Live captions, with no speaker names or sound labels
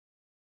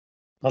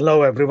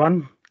Hello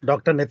everyone,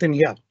 Dr. Nitin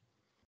here.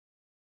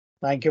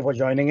 Thank you for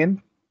joining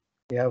in.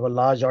 We have a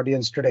large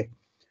audience today.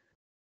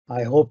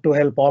 I hope to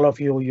help all of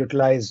you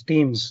utilize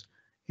Teams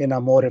in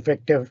a more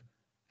effective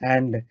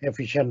and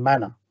efficient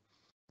manner.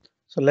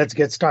 So let's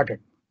get started.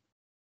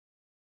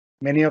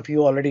 Many of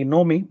you already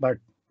know me, but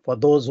for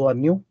those who are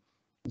new,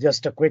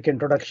 just a quick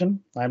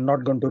introduction. I'm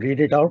not going to read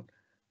it out,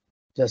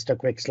 just a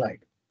quick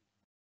slide.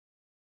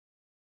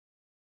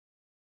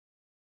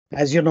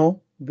 As you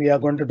know, we are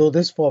going to do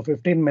this for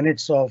 15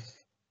 minutes of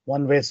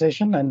one-way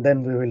session and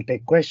then we will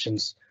take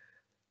questions.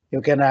 You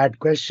can add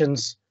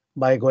questions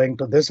by going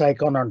to this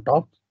icon on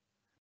top.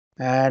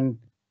 And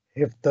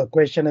if the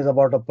question is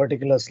about a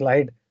particular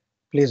slide,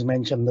 please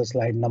mention the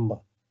slide number.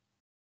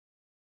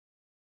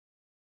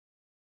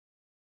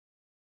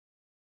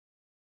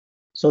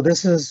 So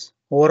this is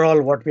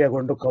overall what we are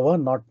going to cover,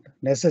 not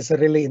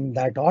necessarily in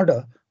that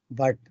order,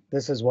 but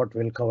this is what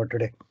we'll cover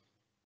today.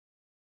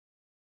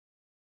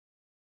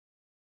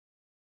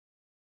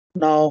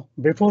 Now,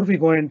 before we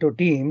go into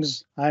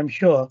Teams, I'm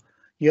sure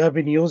you have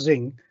been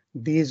using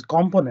these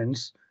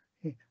components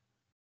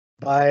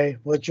by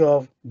virtue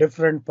of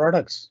different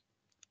products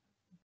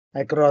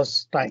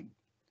across time.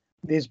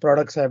 These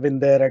products have been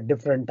there at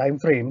different time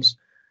frames,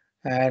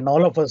 and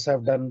all of us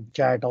have done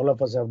chat, all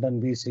of us have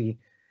done VC.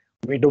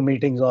 We do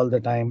meetings all the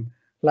time.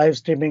 Live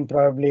streaming,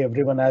 probably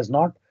everyone has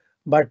not,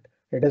 but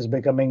it is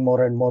becoming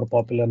more and more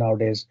popular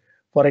nowadays.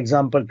 For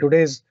example,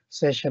 today's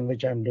session,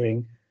 which I'm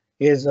doing,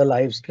 is a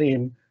live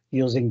stream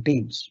using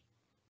Teams.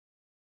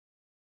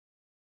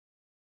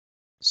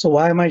 So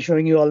why am I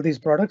showing you all these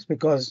products?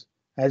 Because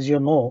as you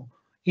know,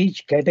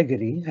 each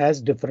category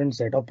has different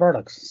set of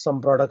products. Some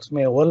products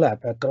may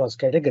overlap across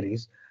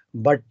categories,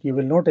 but you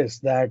will notice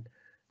that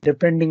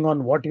depending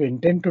on what you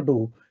intend to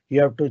do,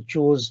 you have to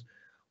choose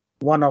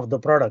one of the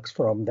products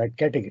from that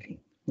category.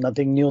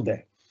 Nothing new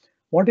there.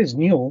 What is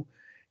new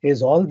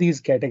is all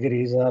these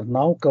categories are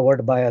now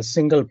covered by a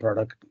single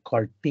product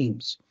called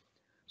Teams.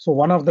 So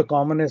one of the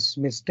commonest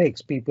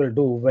mistakes people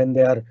do when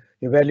they are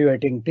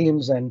evaluating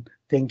Teams and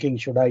thinking,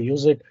 should I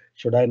use it?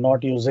 Should I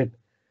not use it?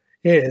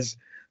 Is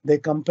they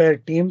compare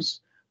Teams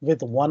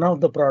with one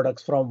of the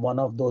products from one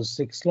of those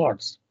 6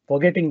 slots,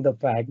 forgetting the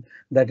fact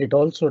that it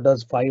also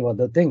does 5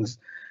 other things.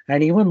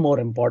 And even more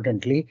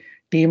importantly,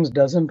 Teams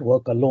doesn't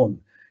work alone.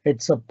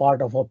 It's a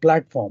part of a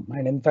platform.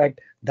 And in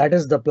fact, that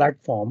is the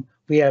platform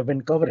we have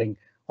been covering,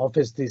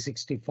 Office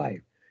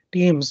 365.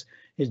 Teams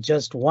is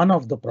just one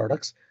of the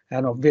products,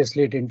 and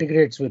obviously it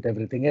integrates with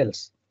everything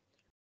else.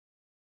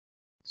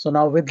 So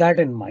now with that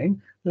in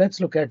mind, let's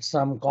look at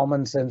some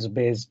common sense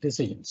based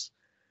decisions.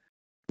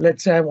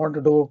 Let's say I want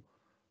to do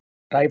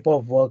type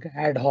of work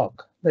ad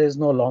hoc. There is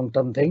no long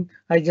term thing.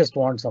 I just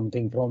want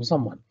something from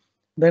someone.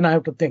 Then I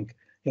have to think,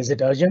 is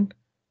it urgent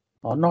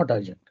or not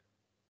urgent?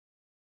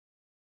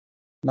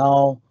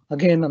 Now,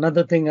 again,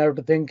 another thing I have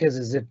to think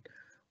is it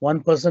one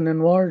person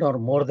involved or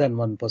more than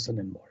one person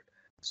involved?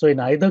 So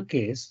in either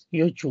case,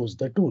 you choose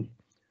the tool.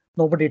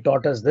 Nobody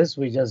taught us this.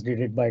 We just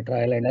did it by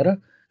trial and error,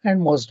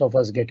 and most of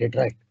us get it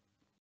right.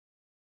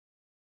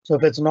 So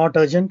if it's not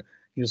urgent,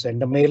 you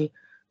send a mail,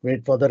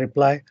 wait for the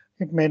reply.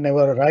 It may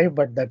never arrive,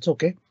 but that's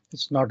OK.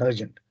 It's not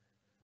urgent.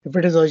 If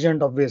it is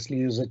urgent, obviously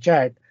use a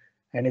chat.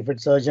 And if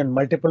it's urgent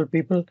multiple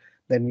people,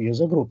 then we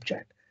use a group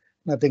chat.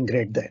 Nothing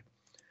great there.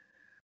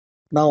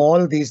 Now,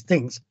 all these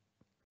things,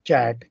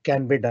 chat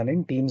can be done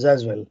in Teams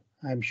as well.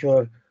 I'm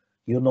sure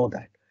you know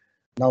that.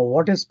 Now,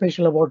 what is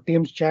special about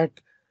Teams chat?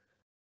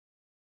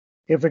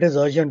 If it is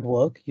urgent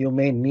work, you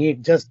may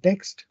need just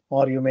text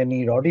or you may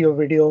need audio,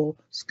 video,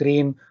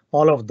 screen.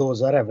 All of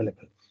those are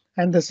available.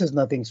 And this is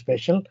nothing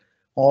special.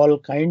 All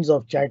kinds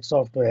of chat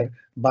software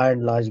by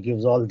and large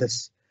gives all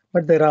this.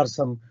 But there are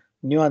some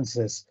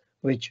nuances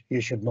which you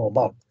should know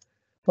about.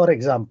 For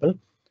example,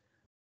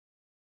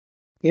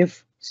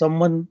 if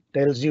someone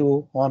tells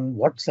you on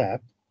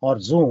WhatsApp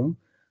or Zoom,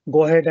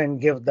 go ahead and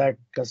give that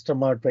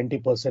customer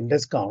 20%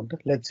 discount.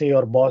 Let's say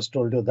your boss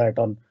told you that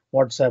on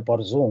WhatsApp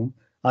or Zoom.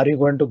 Are you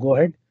going to go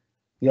ahead?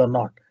 You're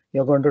not.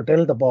 You're going to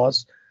tell the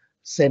boss,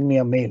 send me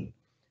a mail,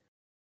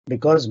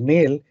 because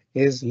mail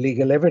is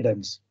legal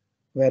evidence,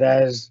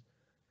 whereas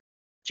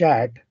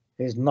chat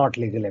is not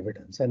legal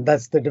evidence. And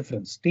that's the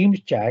difference. Teams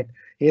chat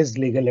is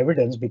legal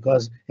evidence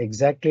because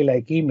exactly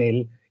like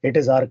email, it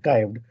is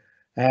archived,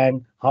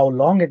 and how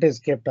long it is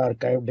kept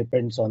archived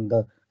depends on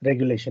the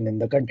regulation in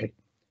the country.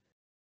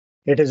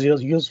 It is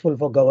useful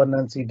for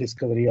governance,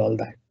 e-discovery, all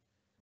that.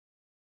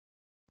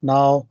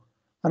 Now,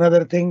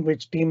 another thing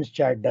which Teams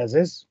chat does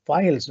is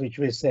files which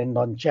we send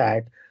on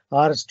chat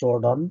are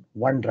stored on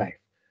OneDrive.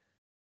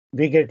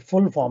 We get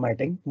full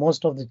formatting.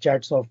 Most of the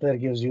chat software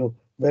gives you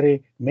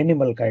very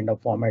minimal kind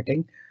of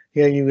formatting.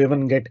 Here you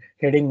even get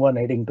heading 1,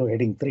 heading 2,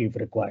 heading 3 if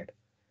required.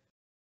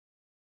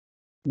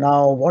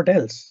 Now, what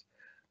else?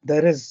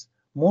 There is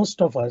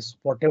most of us,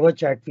 whatever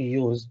chat we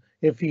use,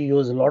 if we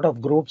use a lot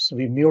of groups,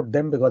 we mute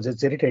them because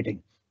it's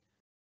irritating.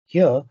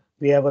 Here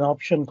we have an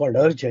option called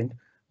urgent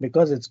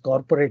because it's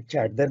corporate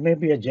chat. There may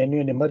be a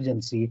genuine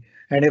emergency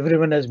and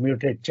everyone has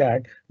muted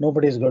chat.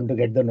 Nobody is going to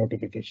get the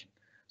notification.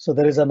 So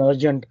there is an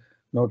urgent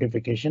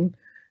notification,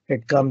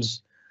 it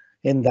comes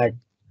in that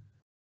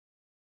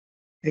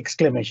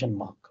exclamation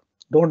mark.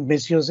 Don't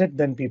misuse it,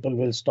 then people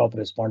will stop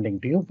responding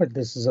to you, but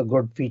this is a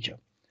good feature.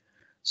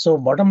 So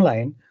bottom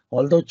line,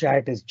 although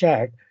chat is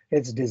chat,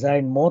 it's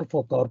designed more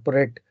for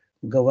corporate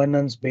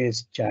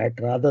governance-based chat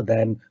rather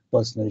than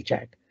personal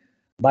chat.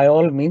 By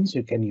all means,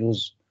 you can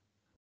use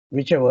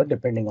whichever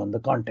depending on the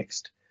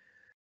context.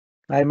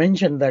 I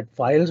mentioned that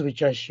files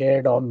which are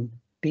shared on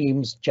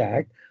Teams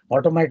chat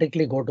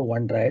automatically go to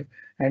OneDrive,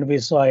 and we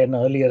saw in an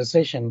earlier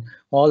session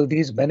all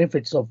these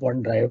benefits of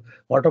OneDrive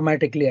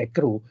automatically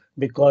accrue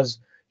because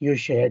you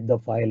shared the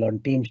file on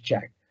Teams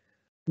chat.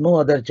 No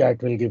other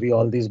chat will give you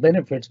all these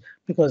benefits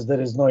because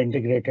there is no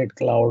integrated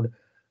cloud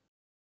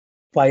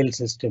file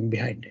system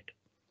behind it.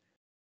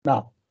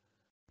 Now,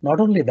 not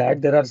only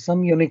that, there are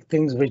some unique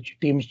things which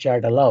Teams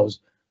chat allows.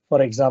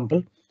 For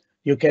example,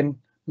 you can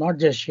not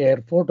just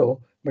share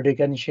photo, but you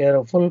can share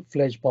a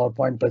full-fledged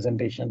PowerPoint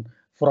presentation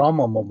from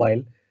a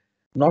mobile.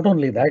 Not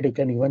only that, you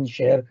can even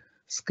share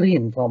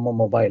screen from a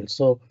mobile.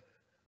 So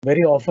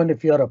very often,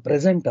 if you are a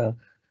presenter,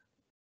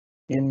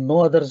 in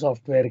no other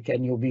software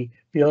can you be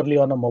purely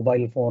on a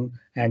mobile phone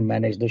and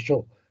manage the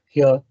show.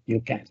 Here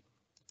you can.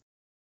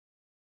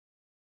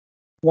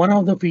 One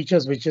of the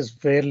features which is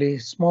fairly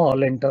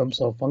small in terms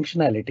of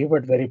functionality,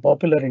 but very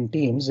popular in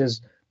Teams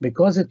is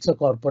because it's a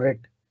corporate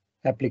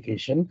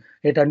application,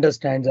 it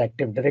understands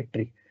Active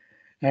Directory.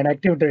 And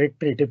Active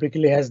Directory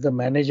typically has the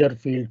manager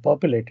field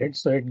populated,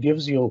 so it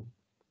gives you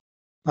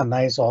a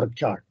nice org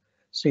chart.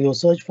 So you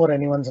search for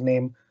anyone's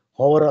name,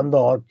 hover on the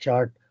org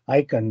chart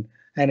icon,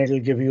 and it'll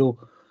give you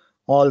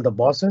all the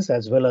bosses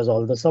as well as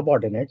all the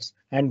subordinates.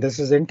 And this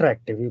is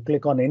interactive. You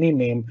click on any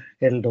name,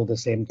 it'll do the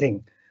same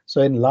thing.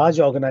 So in large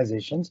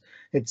organizations,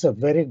 it's a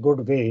very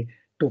good way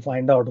to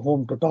find out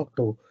whom to talk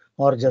to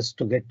or just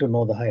to get to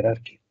know the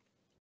hierarchy.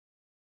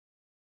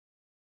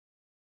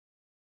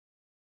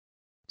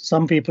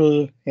 Some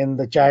people in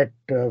the chat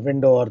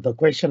window or the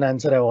question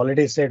answer have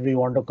already said we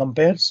want to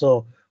compare.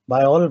 So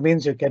by all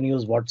means, you can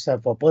use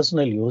WhatsApp for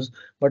personal use,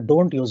 but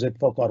don't use it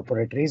for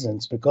corporate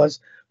reasons because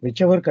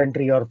whichever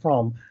country you're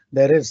from,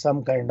 there is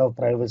some kind of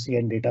privacy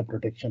and data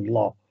protection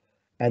law.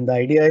 And the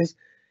idea is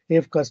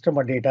if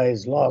customer data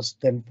is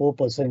lost, then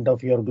 4%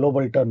 of your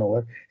global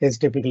turnover is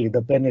typically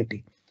the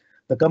penalty.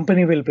 The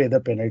company will pay the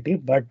penalty,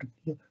 but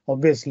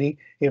obviously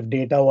if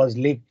data was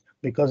leaked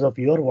because of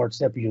your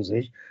WhatsApp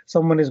usage,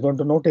 someone is going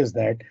to notice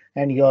that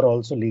and you're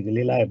also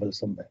legally liable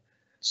somewhere.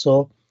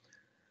 So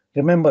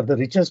remember, the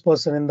richest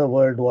person in the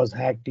world was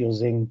hacked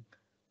using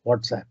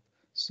WhatsApp.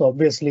 So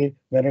obviously,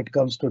 when it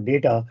comes to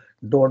data,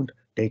 don't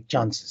take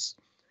chances.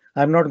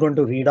 I'm not going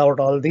to read out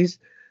all these.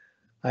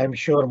 I'm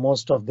sure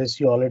most of this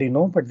you already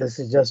know, but this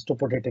is just to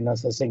put it in a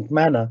succinct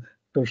manner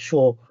to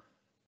show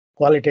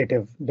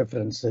qualitative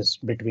differences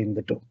between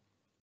the two.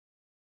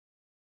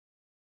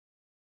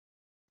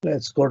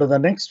 Let's go to the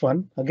next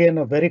one. Again,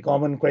 a very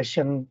common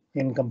question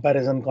in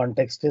comparison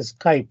context is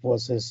Skype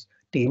versus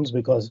Teams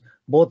because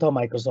both are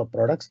Microsoft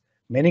products.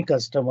 Many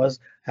customers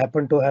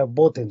happen to have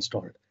both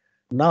installed.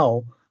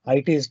 Now,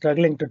 IT is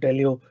struggling to tell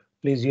you,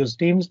 please use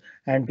Teams,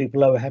 and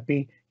people are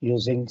happy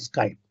using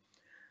Skype.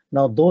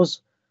 Now,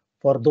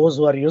 for those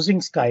who are using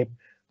Skype,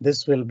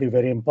 this will be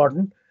very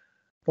important.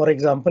 For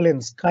example, in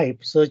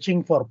Skype,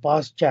 searching for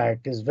past chat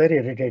is very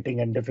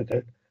irritating and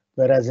difficult,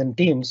 whereas in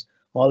Teams,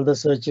 all the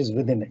search is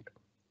within it.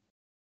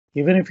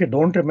 Even if you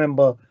don't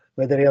remember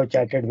whether you have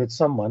chatted with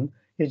someone,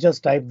 you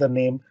just type the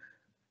name.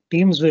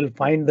 Teams will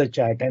find the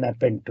chat and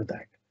append to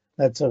that.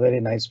 That's a very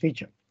nice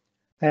feature.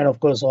 And of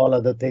course, all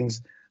other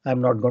things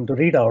I'm not going to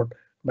read out,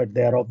 but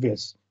they are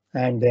obvious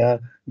and they are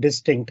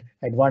distinct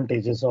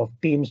advantages of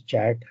Teams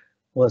chat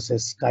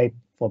versus Skype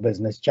for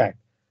business chat.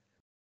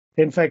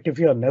 In fact, if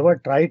you have never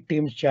tried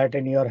Teams chat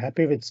and you're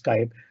happy with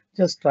Skype,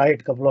 just try it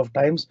a couple of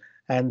times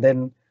and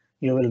then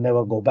you will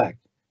never go back.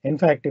 In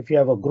fact, if you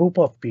have a group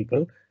of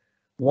people,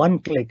 one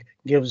click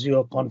gives you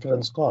a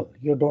conference call.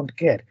 You don't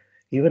care.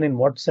 Even in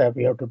WhatsApp,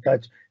 you have to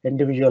touch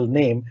individual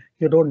name.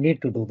 You don't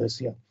need to do this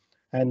here.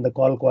 And the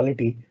call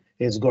quality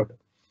is good.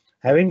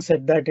 Having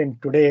said that, in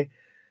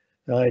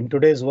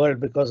today's world,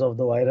 because of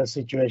the virus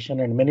situation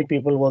and many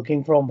people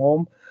working from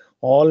home,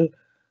 all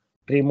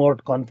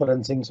remote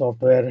conferencing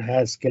software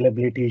has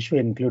scalability issue,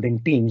 including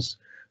Teams.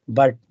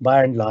 But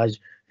by and large,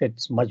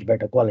 it's much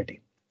better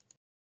quality.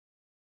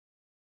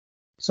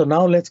 So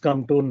now let's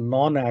come to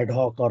non-ad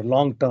hoc or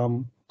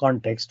long-term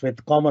context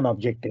with common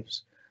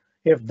objectives.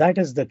 If that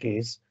is the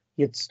case,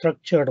 it's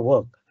structured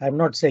work. I'm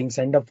not saying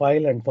send a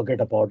file and forget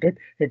about it.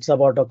 It's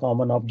about a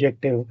common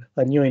objective,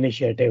 a new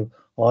initiative,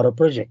 or a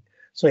project.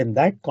 So in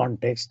that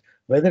context,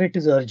 whether it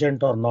is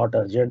urgent or not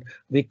urgent,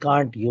 we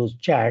can't use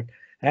chat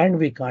and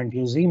we can't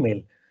use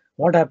email.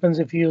 What happens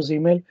if you use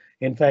email?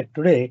 In fact,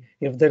 today,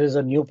 if there is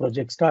a new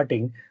project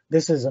starting,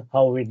 this is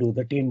how we do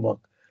the teamwork.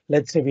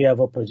 Let's say we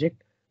have a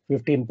project,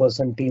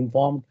 15% team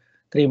formed,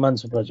 3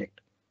 months project,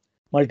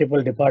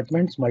 multiple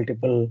departments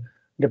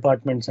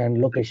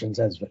and locations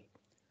as well.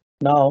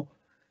 Now,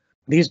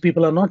 these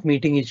people are not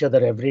meeting each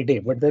other every day,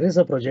 but there is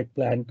a project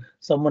plan.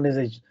 Someone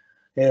is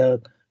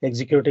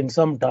executing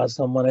some task,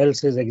 someone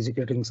else is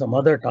executing some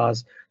other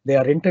task. They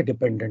are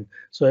interdependent.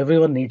 So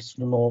everyone needs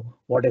to know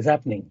what is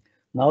happening.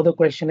 Now the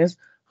question is,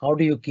 how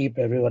do you keep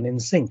everyone in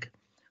sync?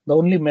 The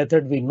only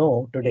method we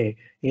know today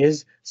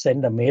is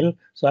send a mail.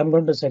 So I'm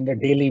going to send a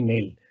daily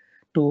mail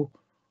to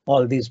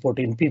all these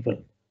 14 people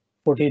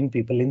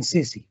in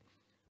CC.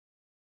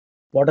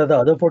 What are the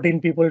other 14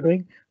 people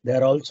doing? They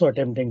are also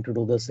attempting to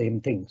do the same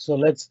thing. So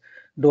let's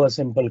do a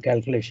simple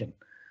calculation.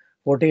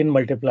 14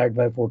 multiplied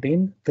by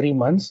 14, 3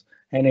 months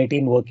and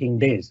 18 working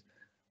days.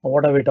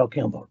 What are we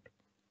talking about?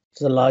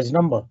 It's a large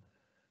number.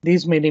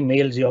 These many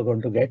mails you are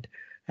going to get.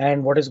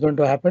 And what is going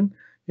to happen?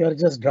 You are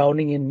just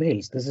drowning in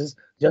mails. This is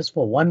just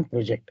for one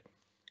project.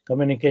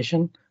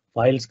 Communication,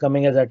 files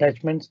coming as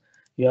attachments.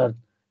 You are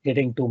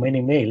getting too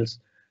many mails.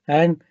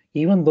 And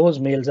even those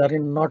mails are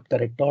in not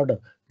correct order.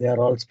 They are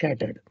all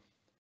scattered.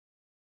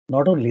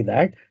 Not only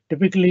that,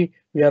 typically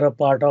we are a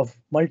part of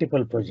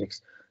multiple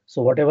projects.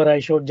 So whatever I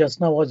showed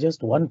just now was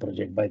just one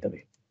project, by the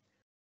way.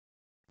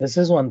 This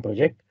is one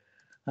project.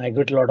 I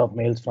get a lot of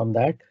mails from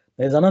that.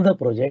 There's another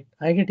project.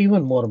 I get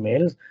even more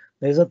mails.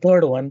 There's a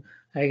third one.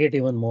 I get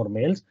even more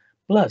mails.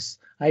 Plus,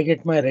 I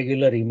get my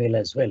regular email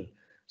as well.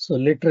 So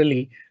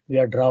literally, we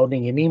are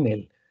drowning in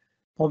email.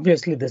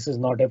 Obviously, this is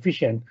not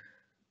efficient.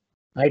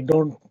 I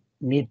don't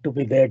need to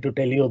be there to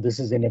tell you this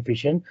is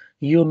inefficient.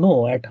 You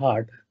know at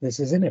heart this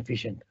is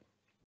inefficient.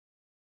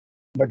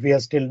 But we are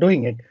still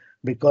doing it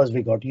because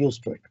we got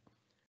used to it.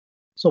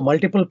 So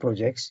multiple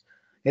projects,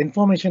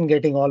 information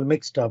getting all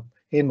mixed up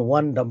in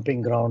one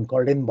dumping ground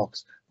called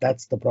inbox.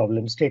 That's the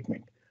problem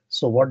statement.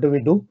 So what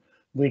do?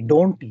 We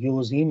don't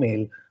use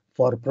email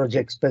for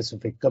project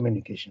specific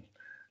communication.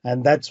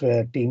 And that's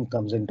where team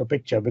comes into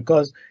picture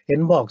because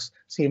inbox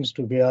seems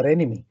to be our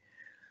enemy.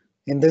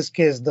 In this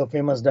case, the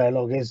famous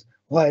dialogue is,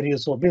 why are you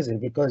so busy?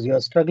 Because you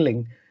are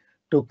struggling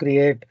to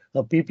create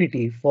a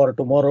PPT for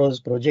tomorrow's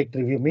project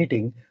review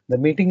meeting. The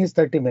meeting is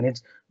 30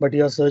 minutes, but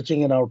you're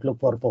searching in Outlook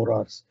for 4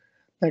 hours.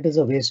 That is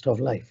a waste of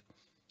life.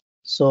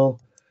 So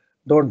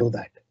don't do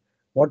that.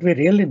 What we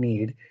really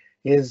need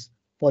is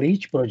for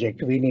each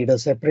project, we need a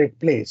separate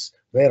place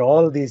where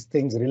all these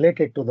things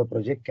related to the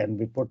project can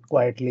be put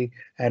quietly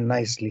and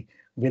nicely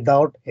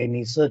without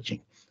any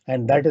searching.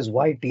 And that is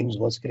why Teams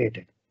was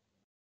created.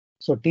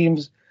 So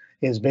Teams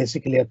is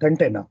basically a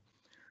container.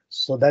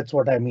 So that's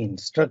what I mean.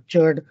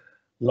 Structured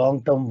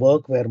long-term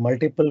work where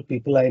multiple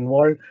people are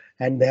involved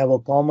and they have a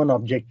common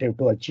objective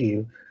to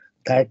achieve.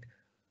 That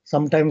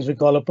sometimes we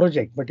call a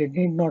project, but it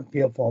need not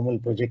be a formal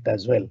project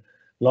as well.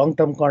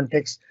 Long-term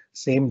context,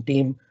 same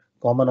team,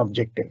 common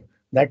objective.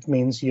 That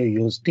means you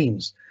use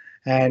Teams.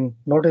 And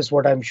notice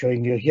what I'm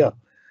showing you here.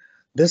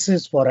 This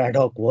is for ad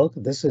hoc work.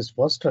 This is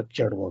for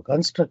structured work.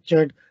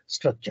 Unstructured,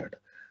 structured.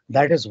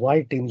 That is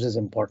why Teams is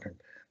important.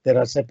 There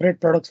are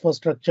separate products for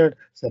structured,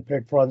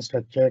 separate for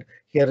unstructured.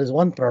 Here is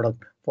one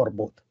product for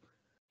both.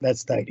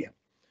 That's the idea.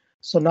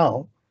 So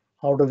now,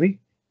 how do we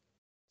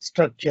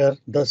structure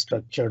the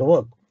structured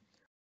work?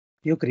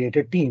 You create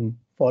a team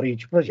for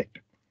each project.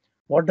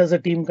 What does a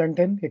team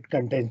contain? It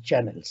contains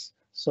channels.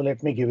 So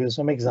let me give you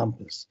some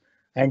examples.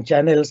 And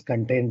channels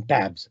contain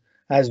tabs.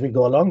 As we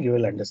go along, you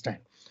will understand.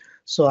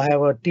 So I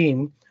have a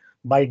team.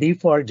 By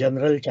default,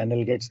 general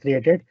channel gets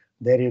created.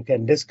 There you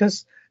can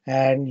discuss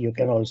and you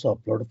can also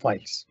upload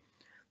files.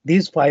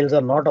 These files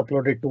are not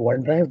uploaded to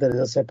OneDrive. There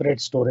is a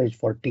separate storage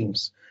for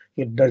Teams.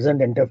 It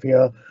doesn't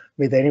interfere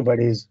with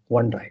anybody's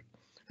OneDrive.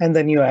 And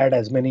then you add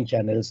as many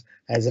channels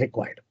as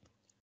required.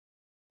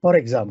 For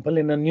example,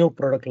 in a new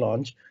product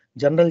launch,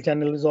 general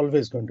channel is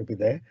always going to be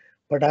there,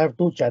 but I have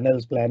two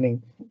channels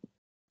planning,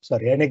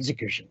 and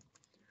execution.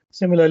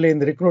 Similarly, in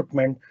the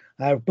recruitment,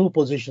 I have two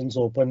positions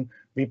open,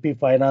 VP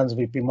Finance,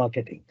 VP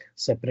Marketing,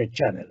 separate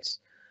channels.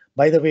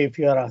 By the way, if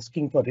you are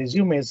asking for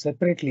resumes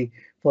separately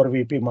for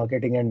VP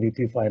Marketing and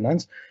VP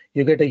Finance,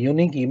 you get a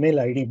unique email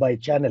ID by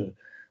channel.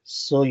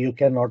 So you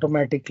can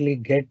automatically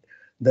get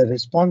the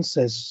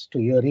responses to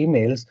your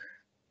emails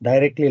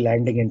directly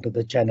landing into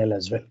the channel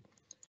as well.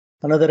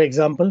 Another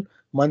example,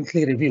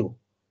 monthly review.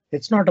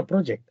 It's not a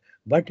project,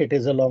 but it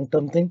is a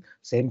long-term thing.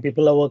 Same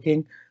people are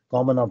working,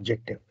 common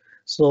objective.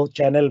 So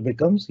channel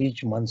becomes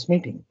each month's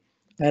meeting.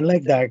 And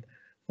like that,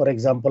 for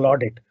example,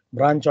 audit,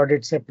 branch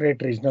audit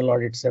separate, regional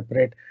audit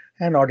separate,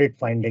 and audit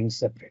findings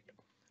separate.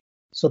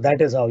 So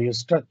that is how you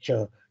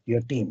structure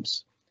your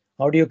teams.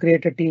 How do you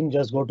create a team?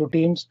 Just go to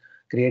Teams,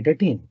 create a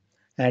team,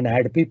 and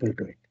add people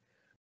to it.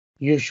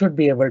 You should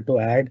be able to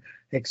add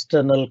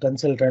external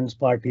consultants,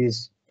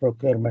 parties,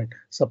 procurement,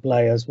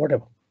 suppliers,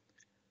 whatever.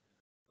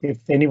 If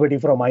anybody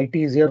from IT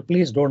is here,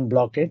 please don't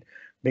block it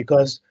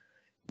because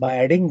by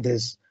adding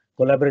this,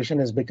 collaboration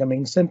is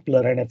becoming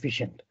simpler and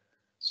efficient.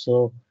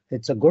 So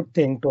it's a good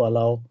thing to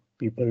allow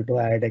people to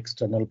add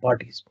external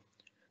parties.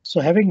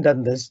 So having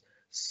done this,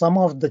 some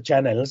of the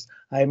channels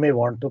I may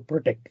want to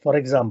protect. For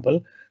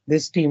example,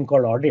 this team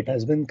called audit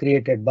has been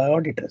created by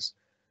auditors.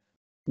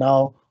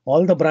 Now,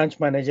 all the branch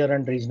manager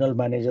and regional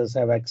managers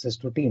have access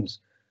to Teams.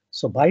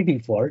 So by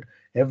default,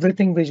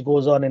 everything which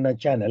goes on in a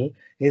channel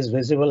is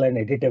visible and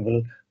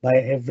editable by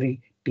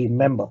every team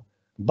member.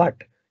 But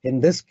in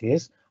this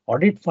case,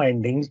 Audit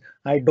findings,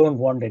 I don't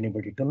want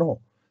anybody to know.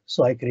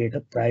 So I create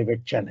a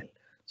private channel.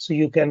 So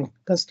you can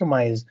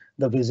customize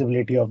the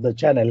visibility of the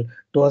channel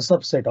to a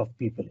subset of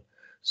people.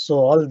 So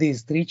all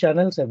these three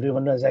channels,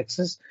 everyone has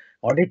access.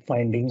 Audit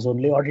findings,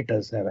 only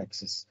auditors have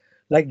access.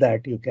 Like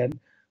that, you can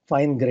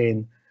fine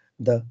grain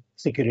the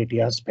security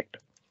aspect.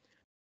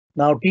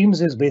 Now,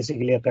 Teams is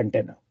basically a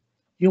container.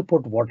 You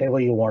put whatever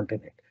you want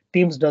in it.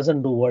 Teams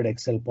doesn't do Word,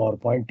 Excel,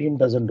 PowerPoint. Team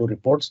doesn't do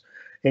reports.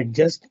 It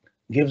just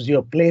gives you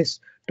a place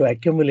to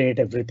accumulate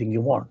everything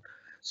you want.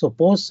 So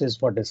posts is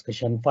for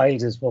discussion,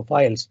 files is for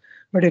files,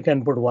 but you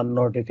can put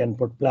OneNote, you can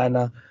put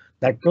Planner.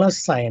 That plus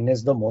sign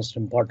is the most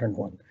important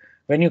one.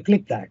 When you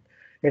click that,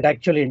 it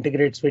actually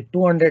integrates with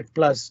 200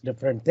 plus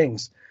different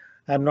things.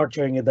 I'm not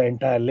showing you the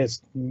entire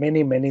list,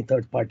 many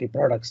third-party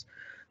products.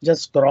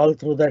 Just scroll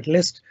through that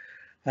list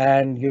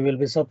and you will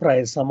be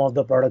surprised some of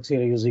the products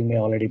you're using may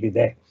already be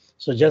there.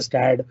 So just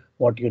add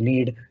what you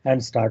need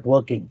and start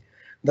working.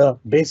 The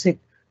basic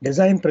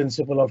design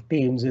principle of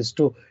Teams is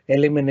to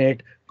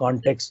eliminate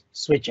context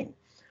switching.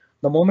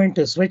 The moment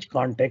you switch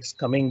context,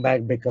 coming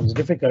back becomes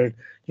difficult.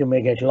 You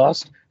may get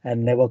lost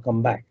and never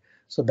come back.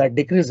 So that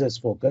decreases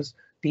focus.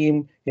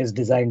 Team is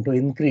designed to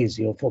increase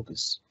your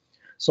focus.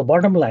 So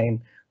bottom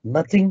line,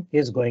 nothing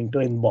is going to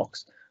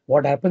inbox.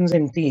 What happens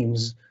in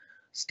Teams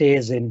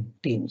stays in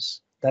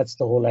Teams. That's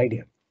the whole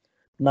idea.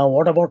 Now,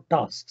 what about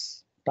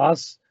tasks?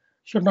 Tasks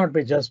should not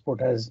be just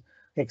put as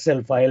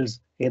Excel files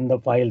in the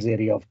files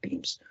area of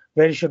Teams.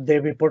 Where should they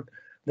be put?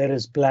 There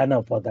is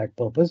Planner for that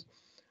purpose.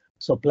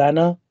 So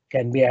Planner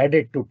can be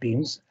added to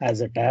Teams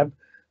as a tab.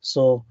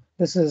 So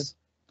this is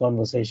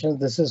conversations,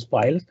 this is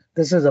files,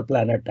 this is a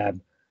Planner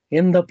tab.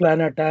 In the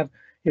Planner tab,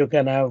 you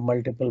can have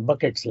multiple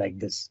buckets like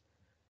this.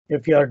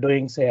 If you are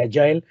doing, say,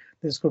 agile,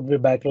 this could be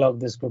backlog,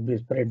 this could be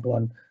sprint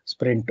 1,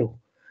 sprint 2.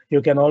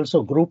 You can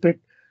also group it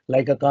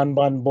like a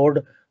Kanban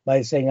board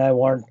by saying I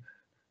want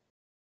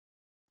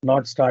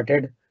not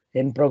started,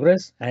 in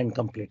progress, and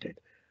completed.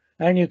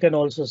 And you can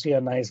also see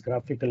a nice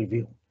graphical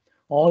view.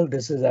 All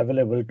this is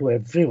available to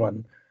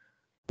everyone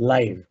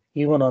live,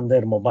 even on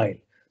their mobile.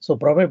 So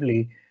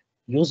probably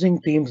using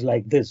Teams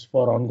like this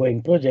for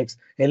ongoing projects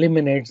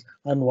eliminates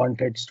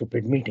unwanted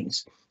stupid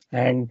meetings.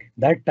 And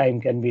that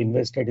time can be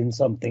invested in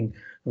something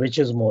which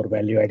is more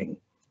value adding.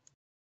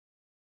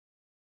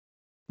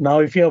 Now,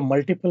 if you have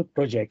multiple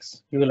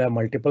projects, you will have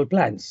multiple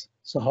plans.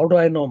 So how do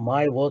I know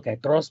my work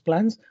across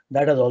plans?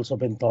 That has also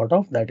been thought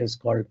of. That is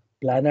called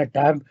Planner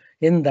tab.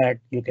 In that,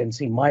 you can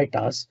see my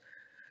tasks.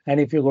 And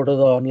if you go to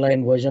the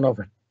online version of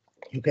it,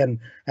 you can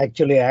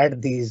actually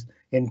add these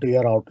into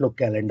your Outlook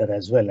calendar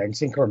as well and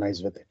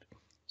synchronize with it.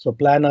 So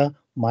Planner,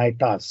 my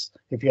tasks.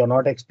 If you are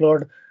not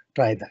explored,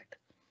 try that.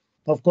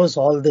 Of course,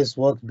 all this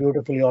works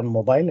beautifully on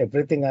mobile.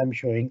 Everything I'm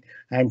showing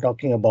and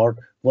talking about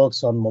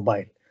works on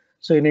mobile.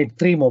 So you need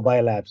 3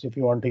 mobile apps if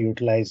you want to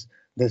utilize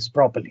this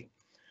properly.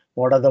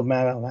 What are the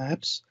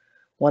apps?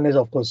 One is,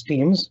 of course,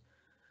 Teams.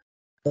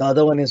 The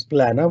other one is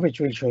Planner, which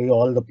will show you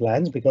all the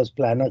plans because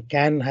Planner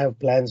can have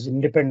plans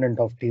independent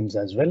of Teams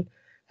as well.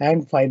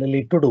 And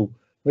finally, To Do,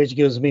 which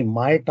gives me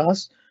my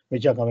tasks,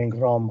 which are coming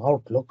from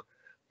Outlook,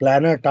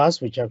 Planner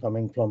tasks, which are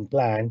coming from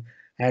Plan,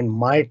 and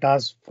my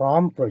tasks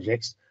from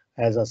projects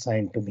as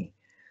assigned to me.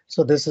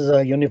 So this is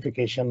a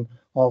unification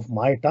of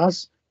my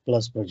tasks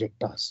plus project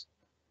tasks.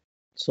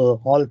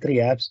 So all 3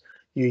 apps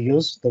you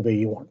use the way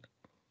you want.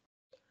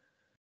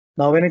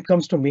 Now, when it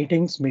comes to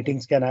meetings,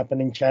 meetings can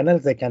happen in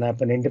channels, they can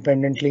happen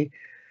independently.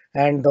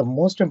 And the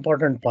most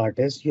important part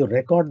is you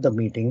record the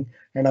meeting.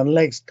 And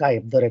unlike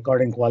Skype, the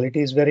recording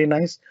quality is very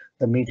nice.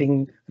 The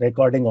meeting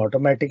recording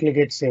automatically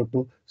gets saved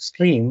to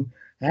Stream.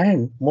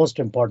 And most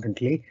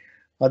importantly,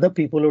 other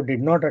people who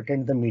did not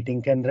attend the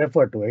meeting can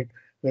refer to it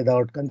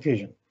without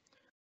confusion.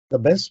 The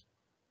best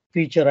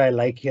feature I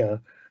like here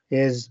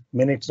is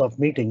minutes of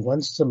meeting.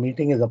 Once the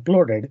meeting is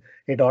uploaded,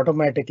 it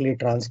automatically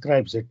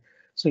transcribes it.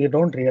 So you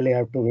don't really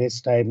have to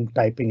waste time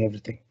typing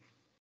everything.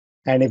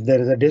 And if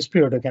there is a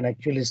dispute, you can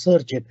actually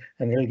search it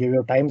and it'll give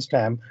you a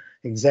timestamp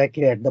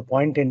exactly at the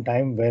point in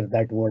time where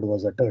that word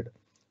was uttered.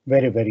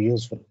 Very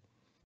useful.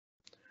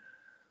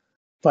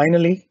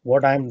 Finally,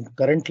 what I'm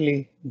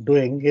currently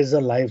doing is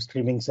a live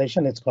streaming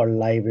session. It's called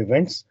live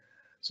events.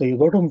 So you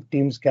go to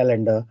Teams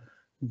calendar,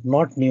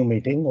 not new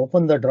meeting,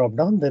 open the drop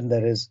down, then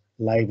there is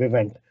live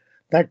event.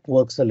 That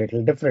works a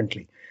little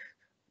differently.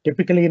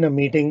 Typically in a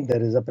meeting,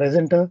 there is a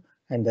presenter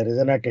and there is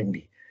an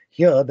attendee.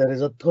 Here, there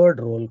is a third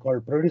role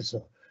called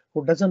producer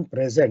who doesn't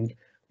present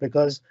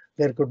because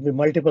there could be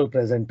multiple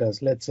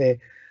presenters. Let's say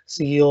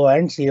CEO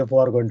and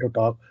CFO are going to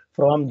talk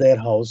from their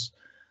house.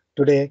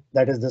 Today,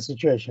 that is the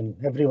situation.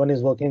 Everyone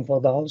is working for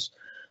the house.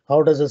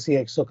 How does a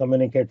CXO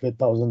communicate with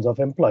thousands of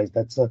employees?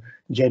 That's a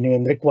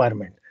genuine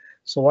requirement.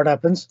 So what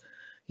happens?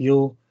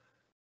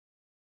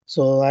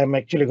 So I'm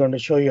actually going to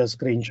show you a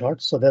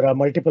screenshot. So there are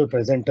multiple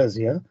presenters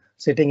here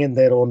sitting in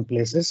their own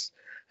places,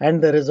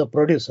 and there is a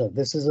producer.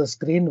 This is a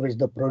screen which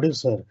the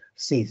producer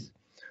sees.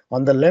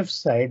 On the left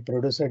side,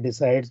 producer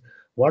decides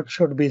what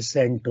should be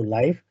sent to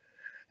live.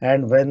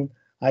 And when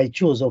I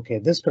choose, OK,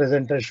 this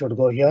presenter should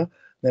go here,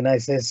 then I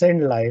say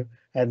send live,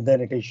 and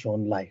then it is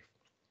shown live.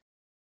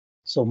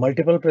 So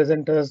multiple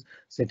presenters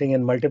sitting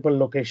in multiple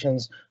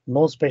locations,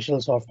 no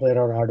special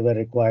software or hardware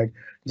required,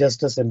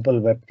 just a simple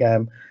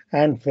webcam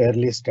and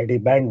fairly steady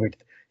bandwidth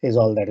is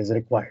all that is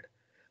required.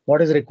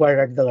 What is required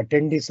at the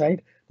attendee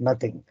side?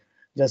 Nothing.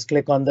 Just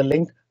click on the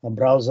link, a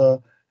browser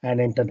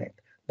and internet.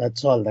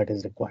 That's all that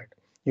is required.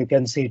 You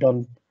can see it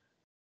on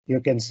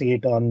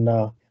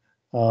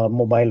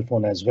mobile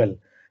phone as well.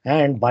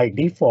 And by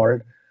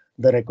default,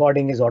 the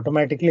recording is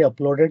automatically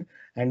uploaded,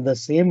 and the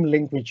same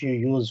link which you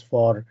use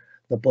for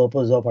the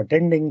purpose of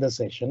attending the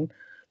session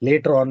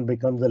later on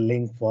becomes the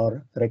link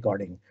for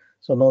recording.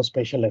 So no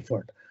special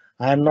effort.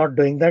 I am not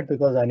doing that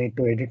because I need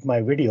to edit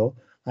my video.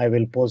 I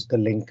will post the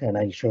link and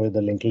I'll show you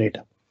the link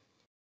later.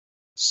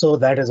 So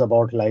that is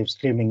about live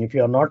streaming. If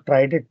you have not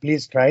tried it,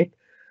 please try it.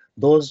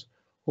 Those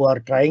who are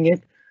trying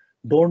it,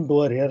 don't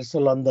do a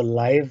rehearsal on the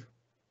live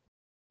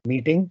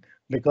meeting,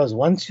 because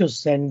once you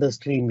send the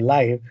stream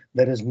live,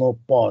 there is no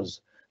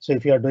pause. So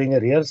if you are doing a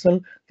rehearsal,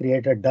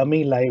 create a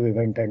dummy live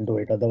event and do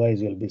it.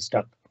 Otherwise, you'll be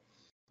stuck.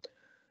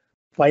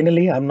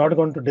 Finally, I'm not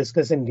going to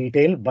discuss in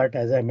detail, but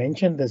as I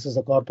mentioned, this is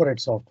a corporate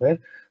software.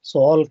 So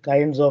all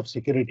kinds of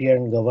security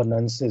and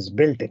governance is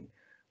built in,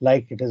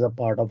 like it is a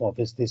part of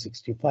Office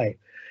 365.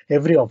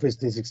 Every Office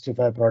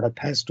 365 product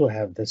has to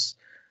have this.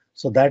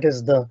 So that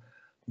is the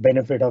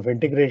benefit of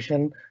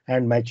integration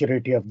and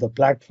maturity of the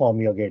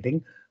platform you're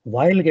getting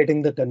while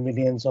getting the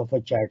convenience of a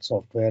chat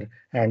software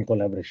and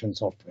collaboration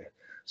software.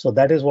 So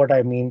that is what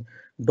I mean.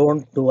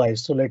 Don't do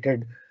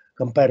isolated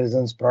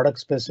comparisons, product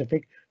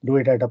specific, do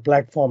it at a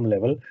platform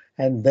level,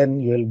 and then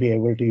you will be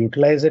able to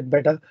utilize it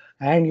better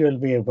and you will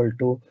be able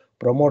to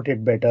promote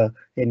it better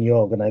in your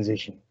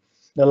organization.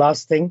 The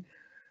last thing,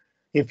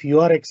 if you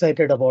are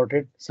excited about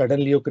it,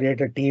 suddenly you create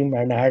a team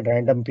and add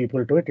random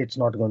people to it, it's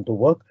not going to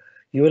work.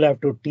 You will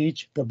have to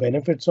teach the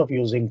benefits of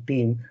using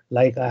team,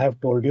 like I have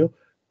told you,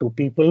 to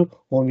people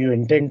whom you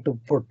intend to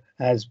put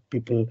as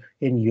people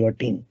in your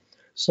team.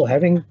 So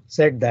having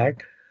said that,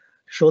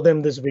 show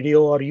them this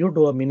video or you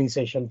do a mini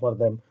session for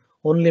them.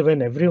 Only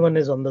when everyone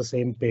is on the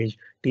same page,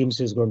 Teams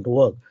is going to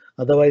work.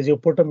 Otherwise, you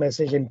put a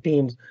message in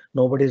Teams,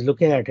 nobody's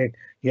looking at it.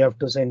 You have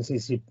to send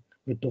CC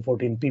with to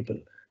 14 people,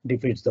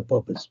 defeats the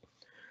purpose.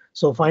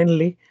 So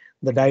finally,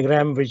 the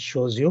diagram which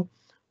shows you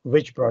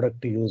which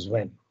product to use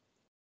when.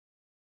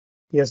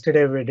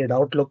 Yesterday we did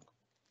Outlook.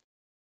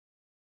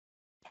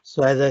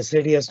 So as I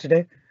said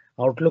yesterday,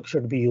 Outlook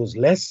should be used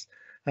less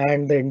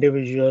and the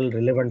individual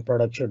relevant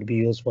product should be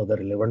used for the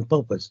relevant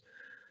purpose.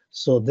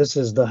 So this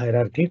is the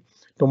hierarchy.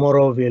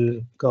 Tomorrow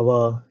we'll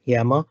cover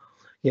Yammer.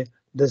 Yeah,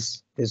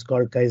 this is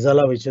called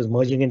Kaizala, which is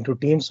merging into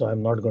Teams, so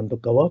I'm not going to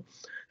cover.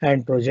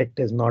 And project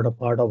is not a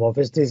part of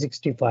Office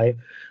 365.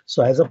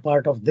 So as a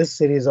part of this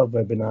series of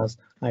webinars,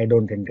 I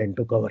don't intend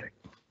to cover it.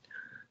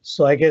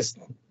 So I guess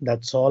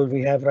that's all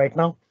we have right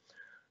now.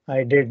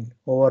 I did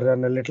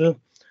overrun a little.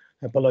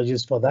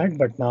 Apologies for that,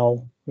 but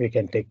now we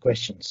can take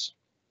questions.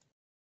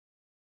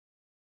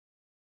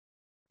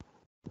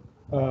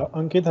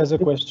 Ankit has a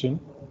question.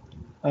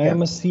 I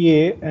am a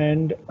CA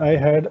and I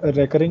had a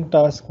recurring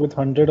task with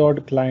 100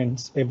 odd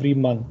clients every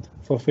month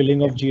for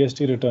filling of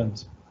GST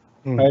returns.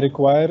 I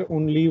require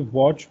only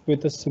watch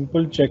with a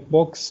simple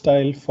checkbox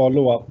style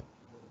follow up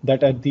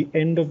that at the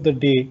end of the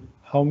day,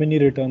 how many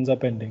returns are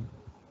pending.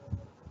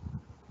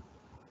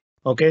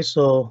 OK,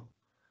 so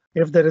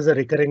if there is a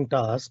recurring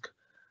task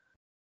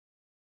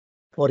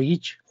for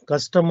each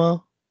customer,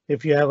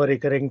 if you have a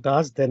recurring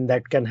task, then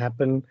that can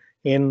happen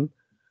in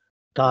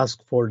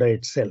task folder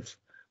itself.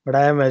 But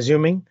I am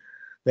assuming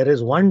there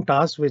is one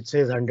task which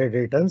says 100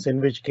 returns,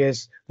 in which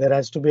case there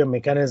has to be a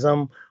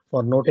mechanism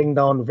for noting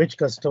down which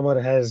customer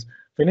has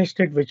finished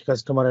it, which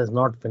customer has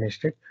not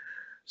finished it.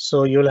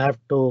 So you'll have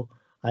to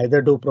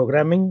either do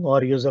programming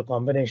or use a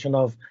combination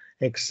of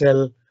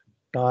Excel,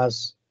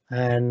 tasks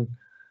and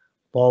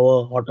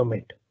Power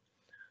Automate.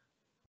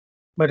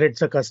 But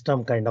it's a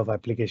custom kind of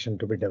application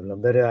to be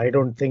developed. I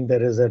don't think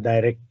there is a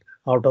direct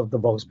out of the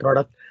box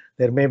product.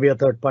 There may be a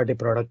third party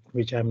product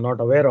which I'm not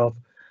aware of,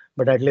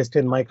 but at least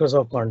in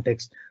Microsoft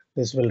context,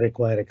 this will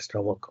require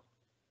extra work.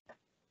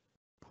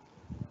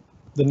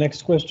 The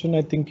next question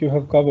I think you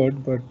have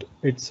covered, but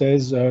it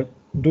says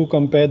do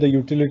compare the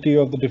utility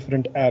of the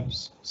different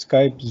apps,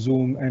 Skype,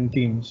 Zoom and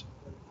Teams.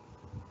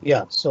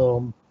 Yeah,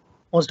 so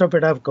most of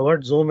it I've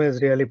covered. Zoom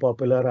is really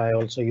popular. I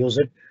also use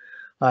it.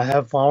 I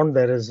have found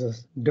there is a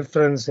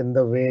difference in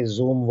the way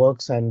Zoom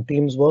works and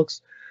Teams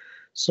works.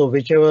 So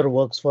whichever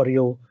works for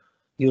you,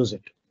 use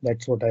it.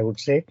 That's what I would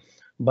say.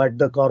 But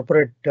the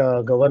corporate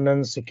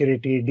governance,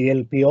 security,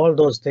 DLP, all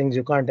those things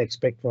you can't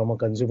expect from a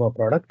consumer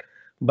product.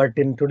 But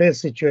in today's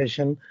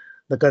situation,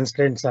 the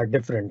constraints are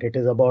different. It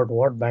is about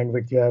what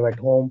bandwidth you have at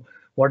home,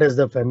 what is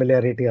the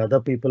familiarity other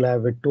people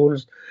have with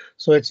tools.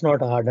 So it's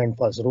not a hard and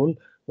fast rule.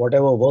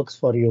 Whatever works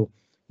for you,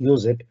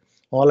 use it.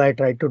 All I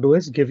try to do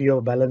is give you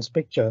a balanced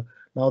picture.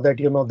 Now that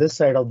you know this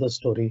side of the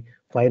story,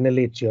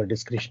 finally it's your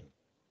discretion.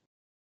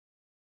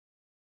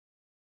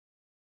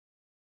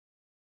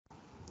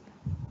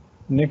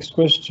 Next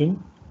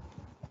question.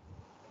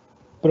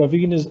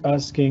 Praveen is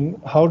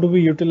asking, how do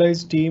we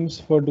utilize Teams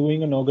for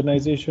doing an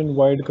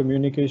organization-wide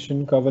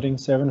communication covering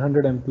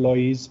 700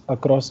 employees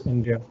across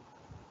India?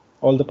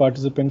 All the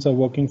participants are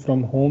working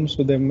from home,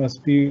 so there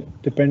must be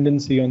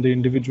dependency on the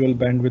individual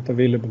bandwidth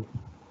available.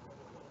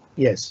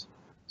 Yes,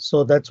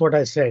 so that's what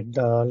I said.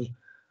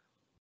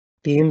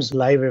 Teams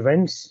live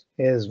events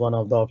is one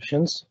of the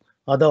options.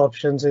 Other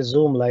options is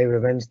Zoom live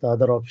events. The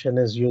other option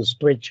is use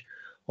Twitch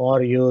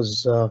or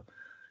use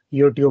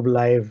YouTube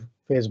live,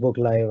 Facebook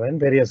live, and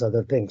various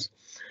other things.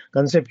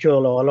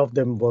 Conceptual, all of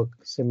them work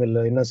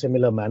similar in a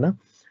similar manner.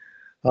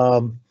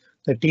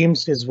 The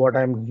Teams is what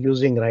I'm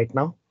using right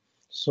now.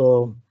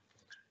 So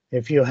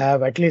if you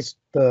have at least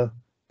the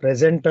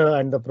presenter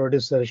and the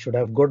producer should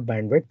have good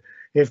bandwidth.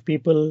 If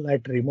people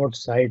at remote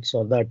sites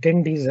or the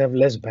attendees have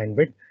less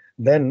bandwidth,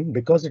 then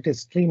because it is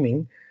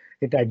streaming,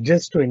 it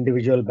adjusts to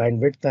individual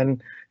bandwidth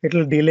and it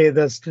will delay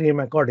the stream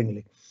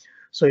accordingly.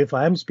 So if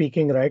I am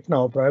speaking right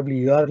now, probably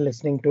you are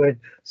listening to it.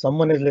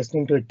 Someone is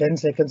listening to it 10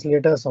 seconds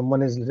later.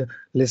 Someone is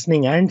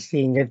listening and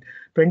seeing it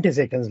 20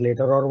 seconds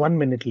later or 1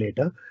 minute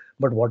later.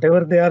 But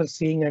whatever they are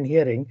seeing and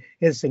hearing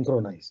is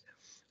synchronized.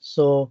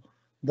 So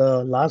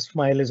the last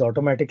mile is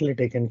automatically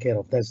taken care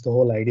of. That's the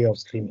whole idea of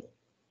streaming.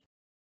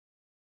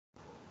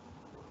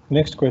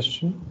 Next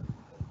question.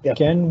 Yeah.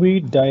 Can we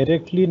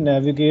directly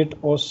navigate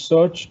or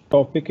search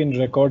topic in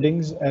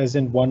recordings as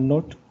in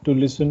OneNote to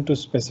listen to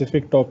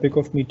specific topic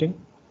of meeting?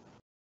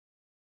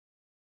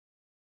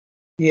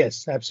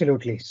 Yes,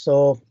 absolutely.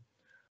 So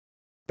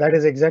that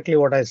is exactly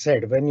what I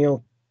said. When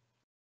you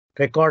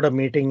record a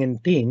meeting in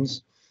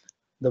Teams,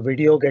 the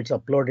video gets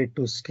uploaded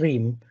to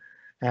Stream,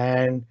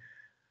 and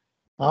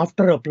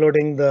after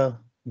uploading the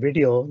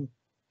video,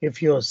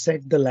 if you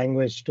set the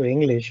language to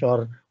English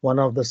or one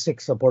of the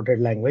 6 supported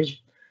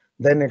language,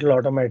 then it will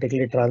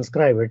automatically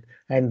transcribe it,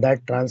 and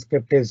that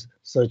transcript is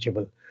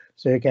searchable.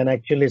 So you can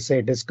actually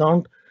say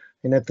discount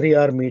in a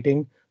 3-hour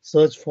meeting,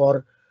 search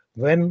for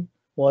when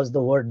was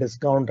the word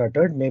discount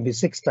uttered, maybe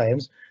 6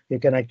 times. You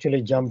can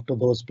actually jump to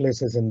those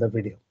places in the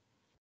video.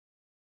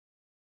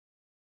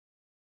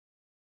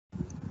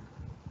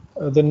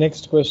 The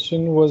next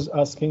question was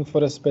asking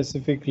for a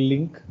specific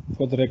link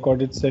for the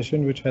recorded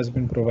session, which has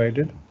been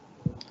provided.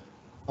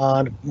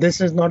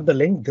 This is not the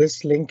link.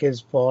 This link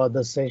is for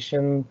the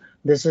session.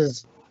 This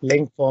is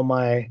link for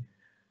my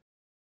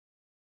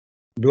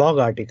blog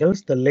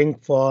articles. The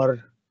link for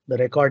the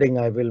recording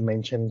I will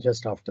mention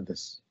just after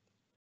this.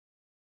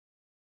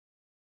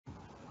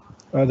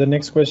 The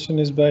next question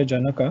is by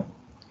Janaka.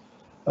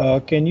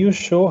 Can you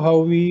show how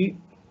we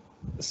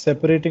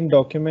separating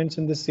documents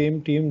in the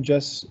same team?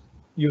 Just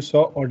you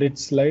saw audit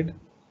slide.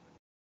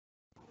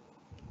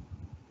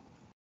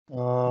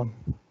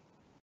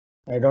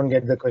 I don't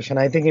get the question.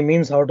 I think it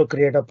means how to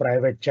create a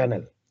private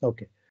channel.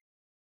 OK,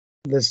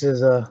 this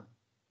is a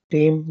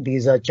team.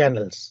 These are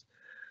channels.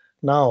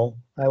 Now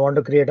I want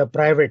to create a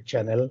private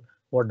channel.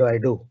 What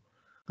do?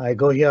 I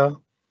go here.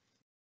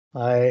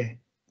 I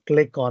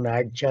click on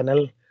add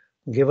channel,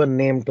 give a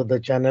name to the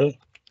channel,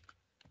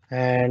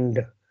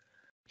 and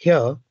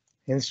here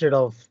instead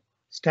of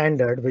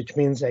standard, which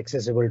means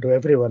accessible to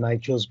everyone, I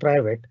choose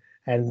private,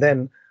 and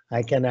then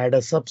I can add a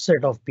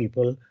subset of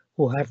people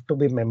who have to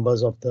be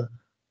members of the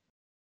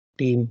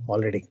team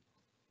already.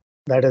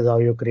 That is how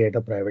you create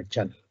a private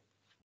channel.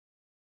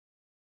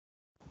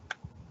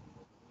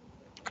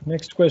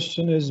 Next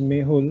question is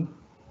Mehul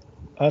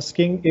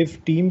asking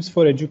if Teams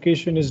for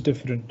Education is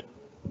different.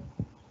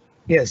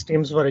 Yes,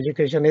 Teams for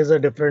Education is a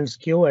different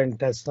SKU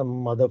and has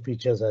some other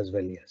features as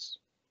well. Yes.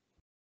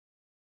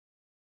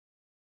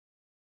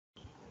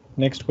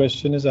 Next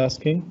question is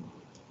asking,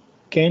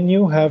 can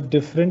you have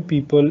different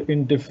people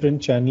in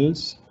different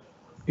channels?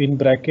 In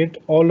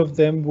bracket, all of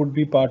them would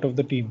be part of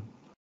the team.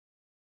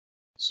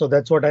 So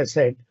that's what I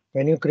said.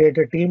 When you create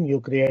a team,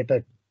 you create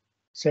a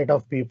set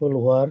of people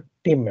who are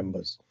team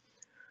members.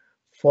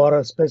 For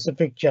a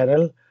specific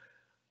channel,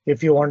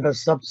 if you want a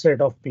subset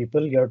of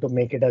people, you have to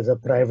make it as a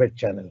private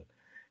channel.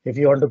 If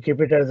you want to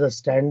keep it as a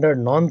standard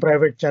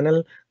non-private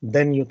channel,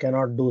 then you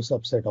cannot do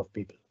subset of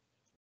people.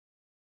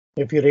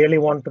 If you really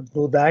want to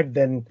do that,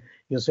 then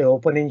you say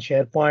open in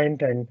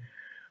SharePoint and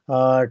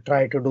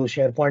try to do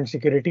SharePoint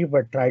security,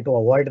 but try to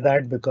avoid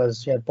that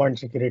because SharePoint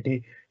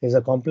security is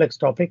a complex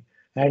topic.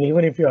 And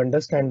even if you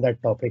understand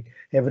that topic,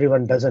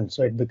 everyone doesn't.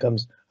 So it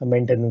becomes a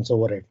maintenance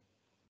overhead.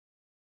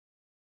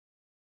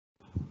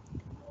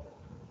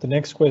 The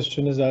next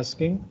question is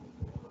asking,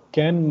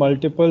 can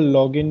multiple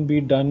login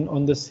be done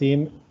on the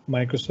same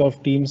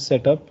Microsoft Teams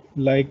setup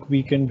like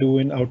we can do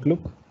in Outlook?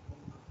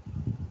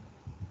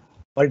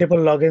 Multiple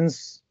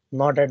logins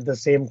not at the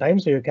same time.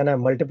 So you can have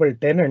multiple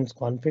tenants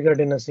configured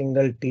in a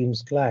single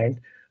Teams client,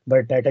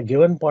 but at a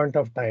given point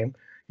of time,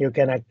 you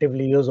can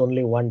actively use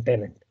only one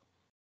tenant.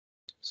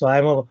 So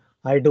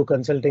I do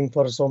consulting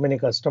for so many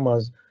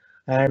customers,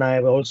 and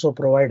I also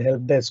provide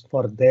help desk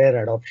for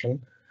their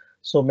adoption.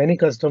 So many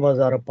customers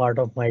are a part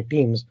of my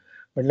teams.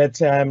 But let's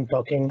say I'm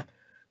talking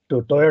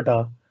to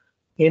Toyota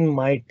in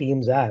my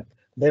Teams app,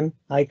 then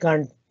I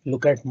can't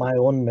look at my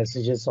own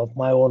messages of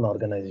my own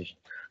organization.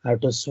 I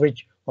have to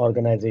switch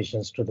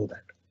organizations to do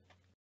that.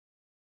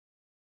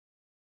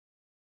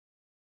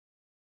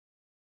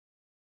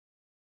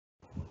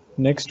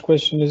 Next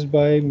question is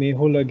by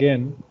Mehul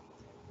again.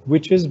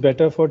 Which is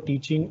better for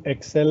teaching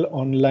Excel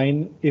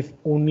online if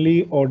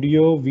only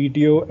audio,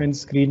 video, and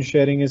screen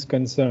sharing is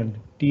concerned,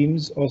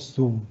 Teams or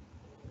Zoom?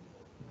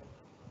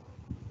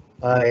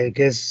 I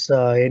guess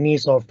any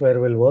software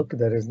will work.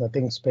 There is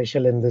nothing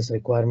special in this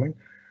requirement.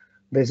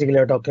 Basically,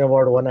 you're talking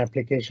about one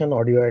application,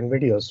 audio and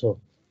video, so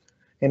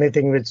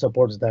anything which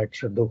supports that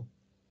should do.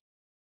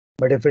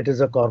 But if it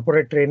is a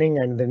corporate training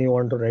and then you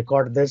want to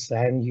record this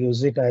and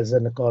use it as a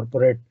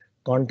corporate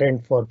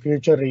content for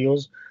future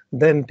use,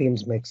 then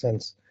Teams makes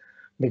sense,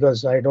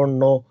 because I don't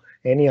know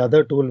any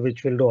other tool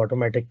which will do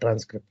automatic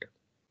transcript.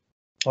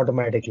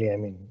 Automatically, I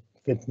mean,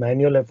 with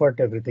manual effort,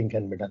 everything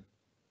can be done.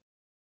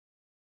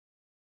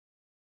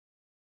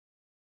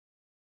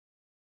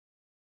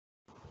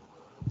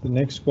 The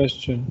next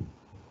question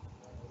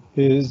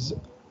is,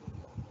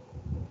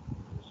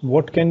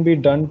 what can be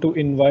done to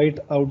invite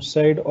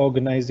outside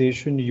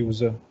organization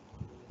user?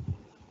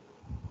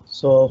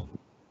 So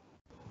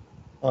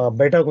a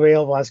better way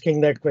of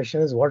asking that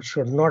question is what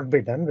should not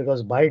be done,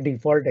 because by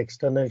default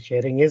external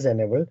sharing is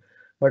enabled,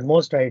 but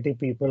most IT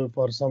people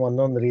for some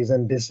unknown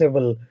reason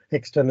disable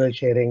external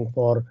sharing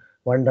for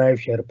OneDrive,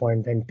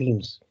 SharePoint and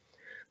Teams.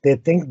 They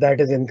think that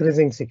is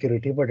increasing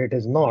security, but it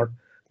is not,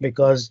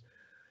 because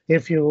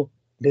if you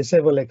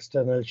disable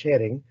external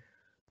sharing,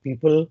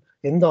 people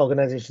in the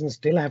organization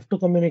still have to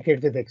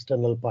communicate with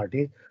external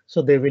parties.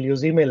 So they will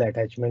use email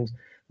attachments.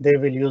 They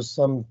will use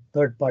some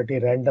third-party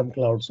random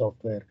cloud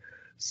software,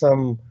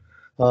 some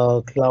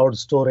cloud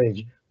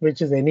storage,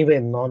 which is anyway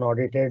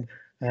non-audited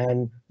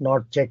and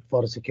not checked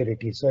for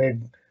security. So it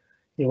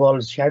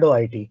involves shadow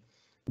IT.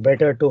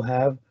 Better to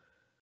have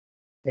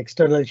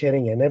external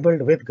sharing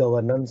enabled with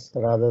governance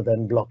rather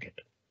than block it.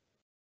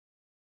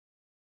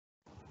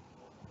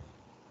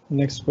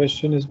 Next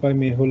question is by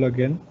Mehul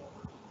again.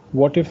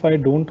 What if I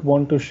don't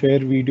want to share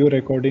video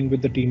recording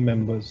with the team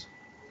members?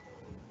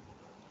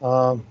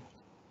 I'm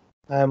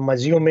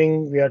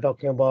assuming we are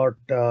talking about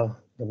the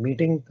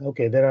meeting.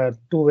 OK, there are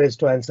two ways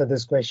to answer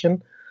this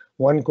question.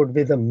 One could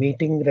be the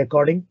meeting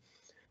recording.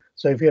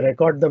 So if you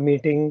record the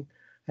meeting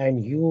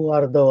and you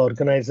are the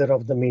organizer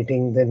of the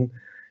meeting, then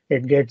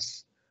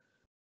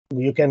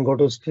you can go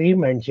to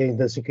stream and change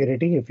the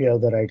security if you have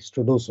the rights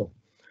to do so.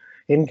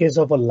 In case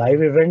of a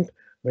live event,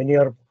 when you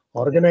are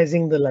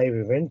organizing the live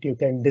event, you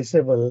can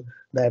disable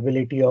the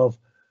ability of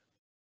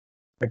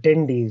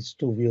attendees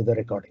to view the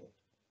recording.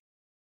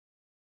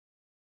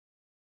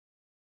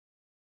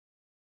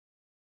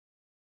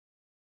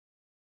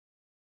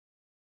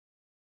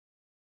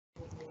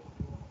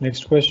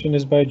 Next question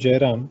is by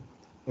Jairam.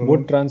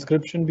 Would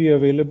transcription be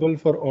available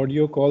for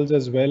audio calls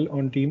as well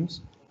on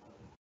Teams?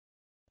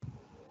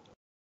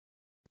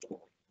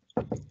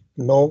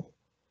 No,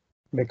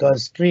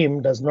 because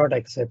Stream does not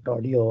accept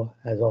audio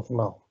as of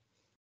now.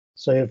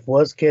 So if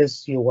worst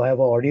case you have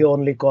an audio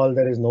only call,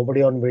 there is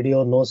nobody on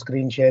video, no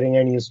screen sharing,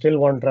 and you still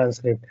want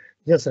transcript,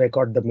 just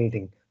record the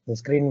meeting. The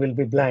screen will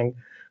be blank,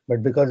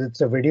 but because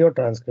it's a video,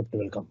 transcript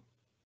will come.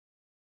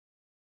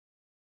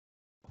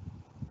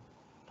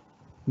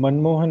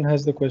 Manmohan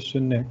has the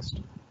question next.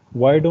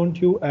 Why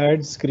don't you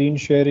add screen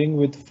sharing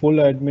with full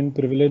admin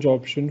privilege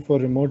option for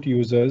remote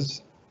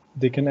users?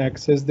 They can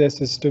access their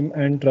system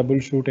and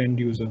troubleshoot end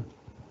user.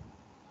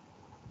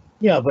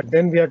 Yeah, but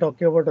then we are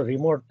talking about a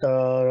remote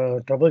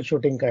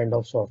troubleshooting kind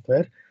of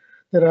software.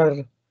 There are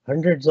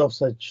hundreds of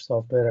such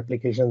software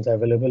applications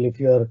available if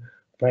your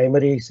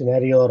primary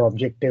scenario or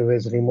objective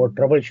is remote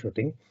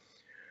troubleshooting.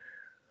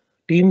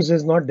 Teams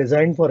is not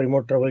designed for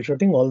remote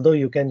troubleshooting, although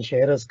you can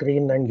share a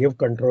screen and give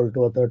control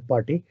to a third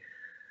party.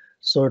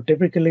 So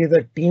typically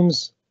the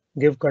Teams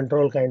give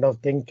control kind of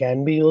thing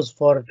can be used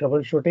for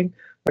troubleshooting,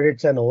 but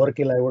it's an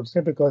overkill, I would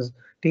say, because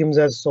Teams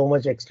has so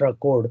much extra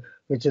code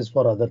which is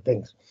for other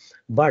things.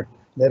 But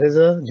there is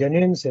a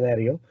genuine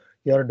scenario.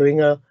 You're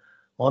doing a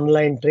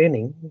online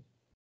training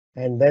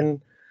and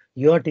then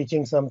you are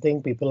teaching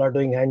something, people are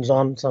doing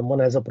hands-on, someone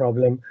has a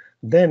problem,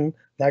 then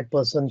that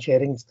person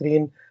sharing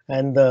screen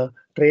and the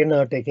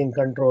trainer taking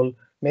control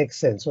makes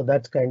sense. So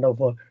that's kind of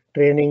a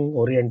training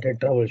oriented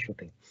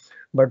troubleshooting.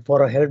 But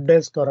for a help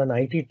desk or an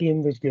IT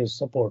team which gives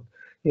support,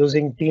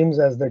 using Teams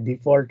as the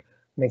default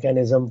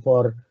mechanism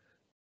for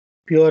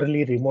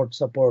purely remote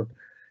support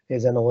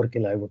is an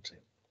overkill, I would say.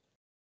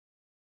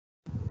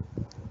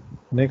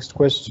 Next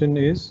question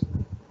is,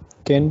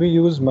 can we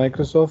use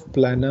Microsoft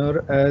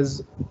Planner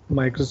as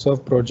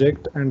Microsoft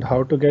Project, and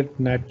how to get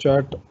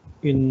NatChart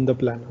in the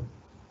Planner?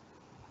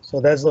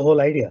 So that's the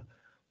whole idea.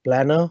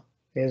 Planner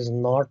is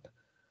not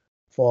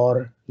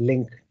for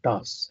linked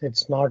tasks.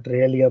 It's not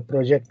really a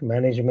project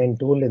management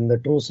tool in the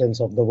true sense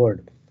of the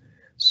word.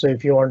 So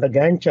if you want a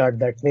Gantt chart,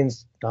 that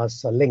means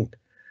tasks are linked,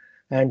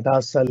 and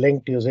tasks are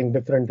linked using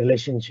different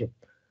relationship.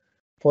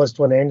 First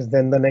one ends,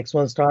 then the next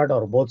one start,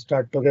 or both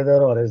start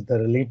together, or is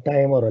there a lead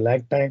time or a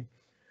lag time?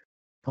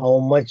 How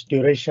much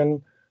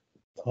duration,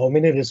 how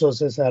many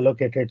resources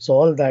allocated? So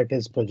all that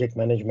is project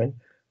management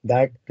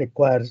that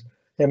requires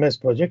MS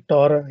Project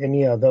or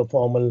any other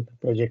formal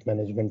project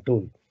management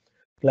tool.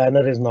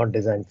 Planner is not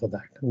designed for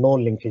that. No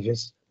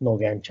linkages, no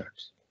Gantt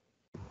charts.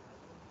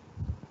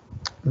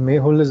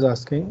 Mehul is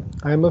asking,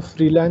 I'm a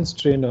freelance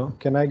trainer.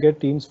 Can I get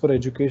Teams for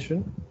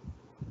education?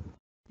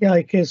 Yeah,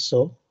 I guess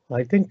so.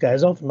 I think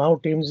as of now,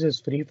 Teams is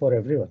free for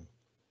everyone.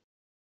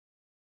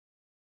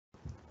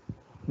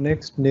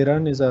 Next,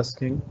 Niran is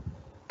asking,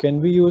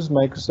 can we use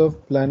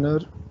Microsoft Planner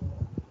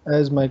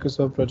as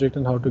Microsoft Project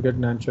and how to get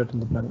Gantt chart in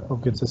the Planner?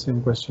 Okay, it's the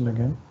same question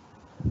again.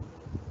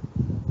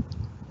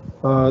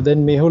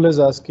 Then Mehul is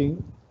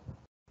asking,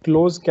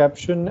 closed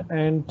caption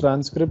and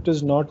transcript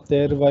is not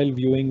there while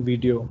viewing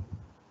video.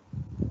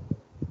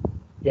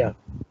 Yeah.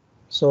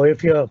 So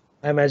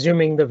I'm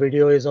assuming the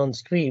video is on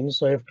stream.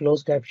 So if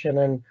closed caption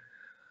and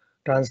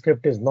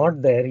transcript is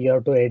not there, you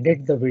have to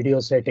edit the video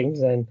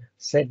settings and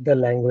set the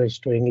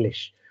language to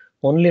English.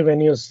 Only when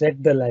you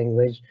set the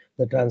language,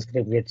 the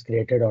transcript gets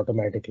created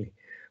automatically.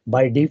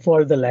 By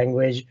default, the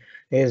language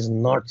is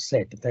not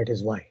set. That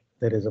is why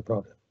there is a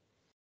problem.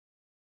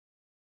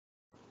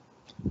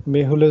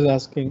 Mehul is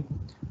asking,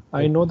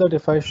 I know that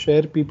if I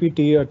share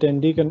PPT,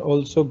 attendee can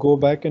also go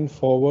back and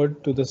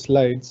forward to the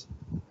slides,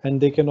 and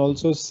they can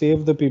also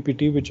save the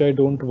PPT, which I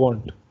don't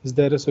want. Is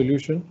there a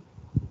solution?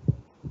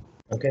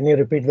 Can you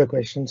repeat the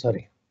question?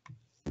 Sorry.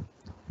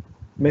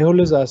 Mehul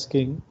is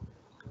asking,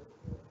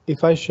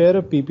 if I share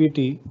a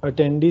PPT,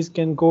 attendees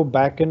can go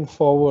back and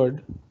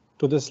forward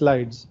to the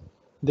slides.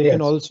 They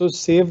can also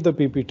save the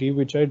PPT,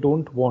 which I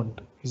don't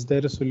want. Is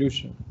there a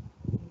solution?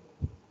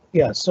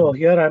 Yeah, so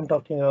here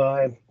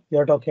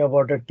you're talking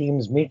about a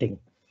Teams meeting.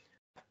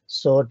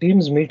 So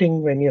Teams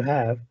meeting, when you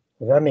have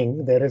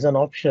running, there is an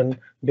option.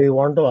 Do you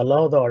want to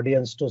allow the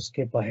audience to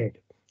skip ahead?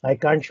 I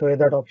can't show you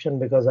that option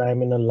because I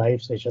am in a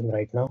live session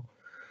right now.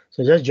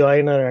 So just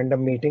join a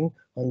random meeting.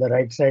 On the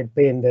right side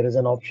pane, there is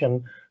an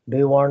option. Do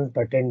you want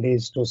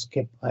attendees to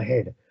skip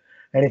ahead?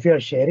 And if you are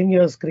sharing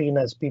your screen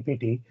as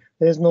PPT,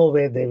 there is no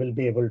way they will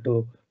be able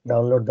to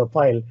download the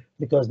file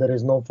because there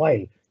is no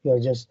file. You're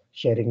just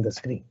sharing the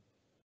screen.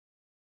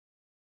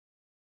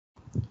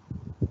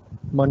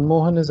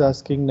 Manmohan is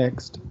asking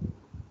next,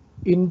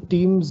 in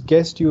Teams,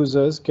 guest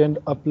users can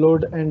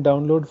upload and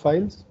download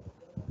files?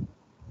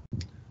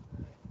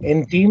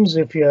 In Teams,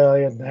 if you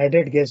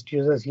added guest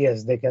users,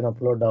 yes, they can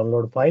upload,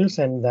 download files,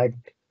 and that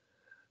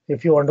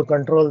if you want to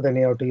control, then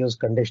you have to use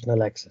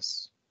conditional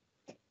access.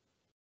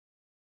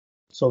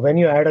 So when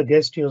you add a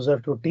guest user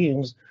to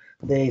Teams,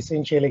 they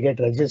essentially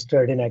get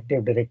registered in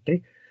Active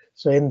Directory.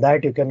 So in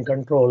that you can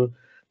control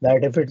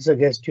that if it's a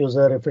guest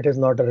user, if it is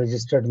not a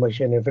registered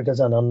machine, if it is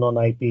an unknown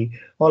IP,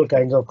 all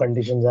kinds of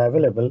conditions are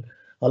available.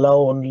 Allow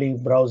only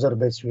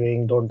browser-based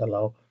viewing, don't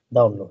allow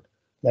download.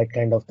 That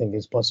kind of thing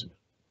is possible.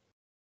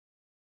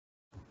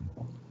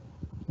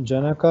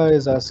 Janaka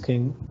is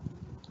asking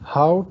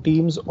how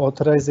Teams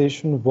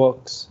authorization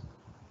works.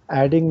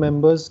 Adding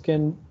members,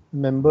 can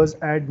members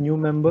add new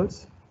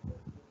members?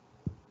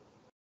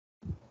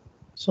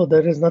 So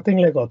there is nothing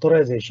like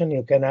authorization.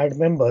 You can add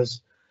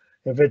members.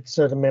 If it's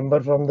a member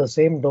from the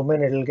same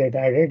domain, it'll get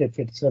added. If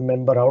it's a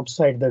member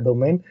outside the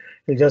domain,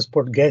 you just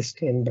put guest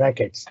in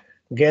brackets.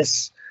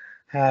 Guests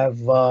have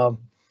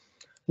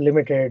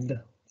limited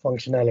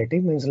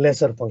functionality, means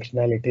lesser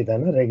functionality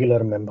than a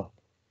regular member.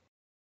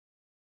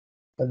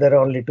 But there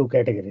are only two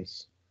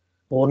categories.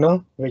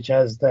 Owner, which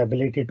has the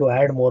ability to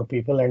add more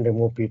people and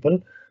remove people.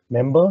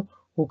 Member,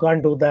 who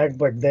can't do that,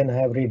 but then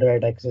have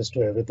read-write access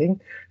to everything.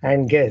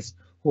 And guest,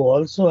 who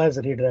also has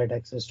read-write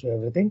access to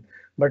everything,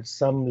 but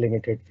some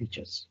limited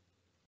features.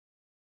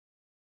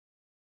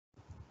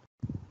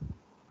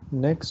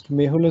 Next,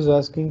 Mehul is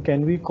asking,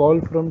 can we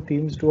call from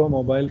Teams to a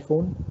mobile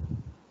phone?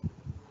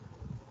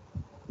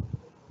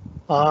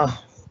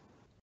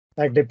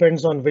 That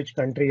depends on which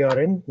country you're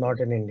in, not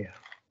in India.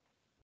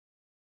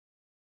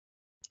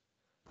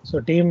 So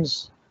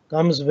Teams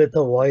comes with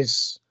a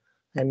voice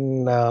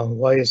and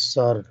voice,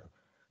 or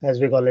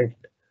as we call it,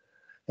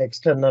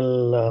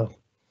 external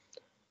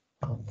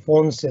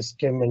phone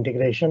system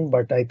integration.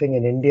 But I think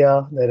in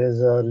India, there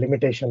is a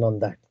limitation on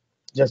that.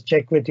 Just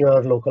check with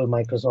your local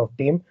Microsoft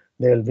team.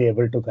 They will be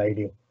able to guide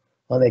you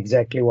on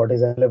exactly what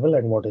is available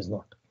and what is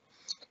not.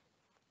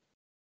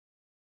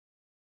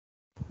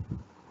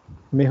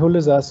 Mehul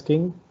is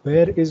asking,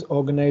 where is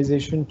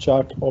organization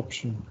chart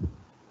option?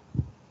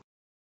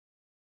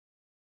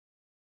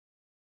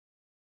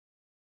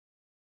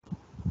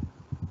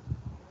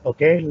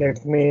 OK,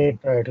 let me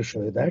try to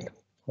show you that.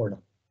 Hold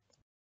on.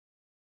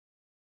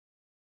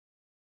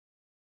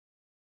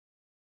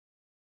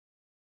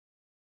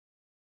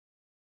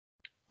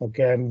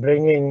 OK, I'm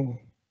bringing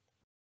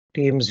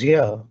Teams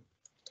here.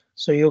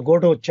 So you go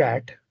to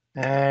chat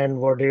and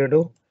what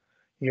do?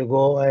 You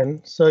go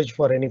and search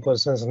for any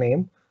person's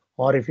name,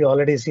 or if you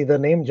already see the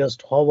name,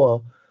 just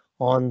hover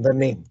on the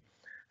name.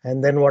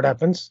 And then what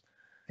happens?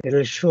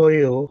 It'll show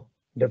you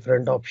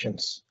different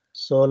options.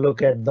 So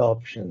look at the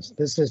options.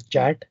 This is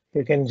chat.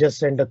 You can just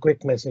send a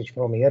quick message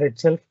from here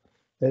itself.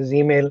 This is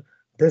email.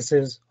 This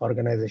is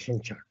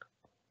organization chart.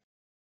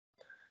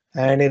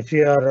 And if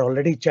you are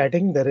already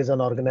chatting, there is an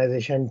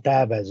organization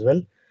tab as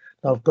well.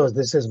 Now, of course,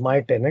 this is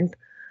my tenant.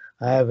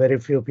 I have very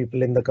few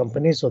people in the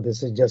company, so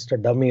this is just a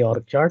dummy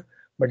org chart.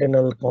 But in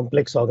a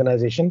complex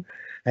organization,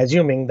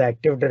 assuming the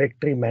Active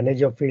Directory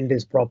manager field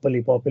is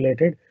properly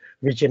populated,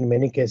 which in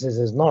many cases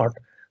is not,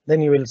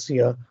 then you will see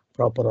a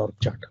proper org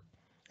chart.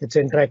 It's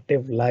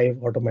interactive,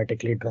 live,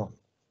 automatically drawn.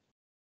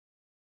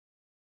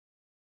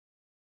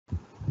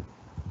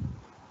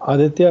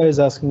 Aditya is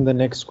asking the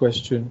next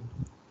question.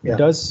 Yeah.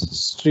 Does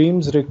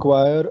Streams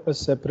require a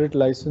separate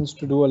license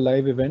to do a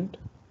live event?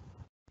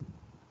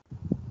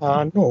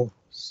 No,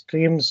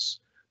 Streams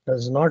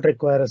does not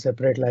require a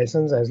separate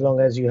license as long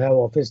as you have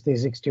Office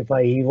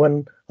 365,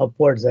 even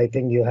upwards, I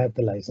think you have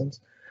the license.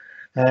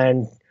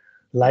 And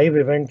live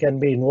event can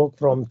be invoked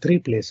from three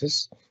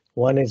places.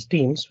 One is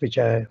Teams, which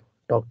I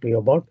talked to you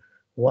about.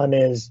 One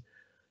is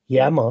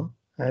Yammer,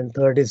 and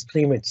third is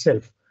Stream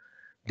itself.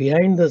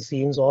 Behind the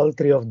scenes, all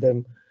three of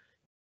them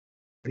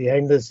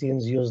behind the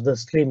scenes use the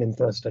Stream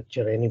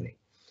infrastructure anyway.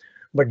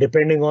 But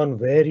depending on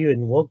where you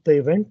invoke the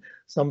event,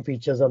 some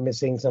features are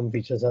missing, some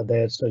features are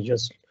there. So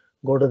just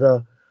go to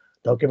the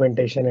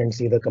documentation and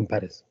see the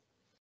comparison.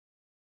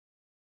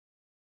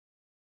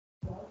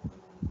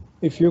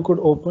 If you could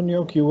open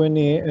your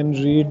Q&A and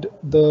read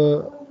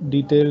the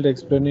detailed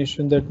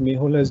explanation that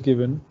Mehul has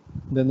given,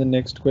 then the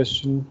next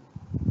question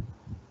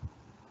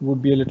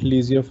would be a little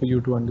easier for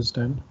you to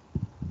understand.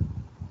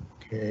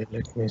 Okay,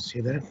 let me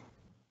see that.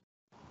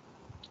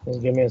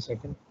 Just give me a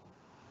second.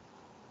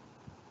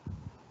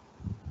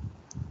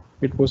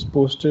 It was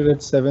posted at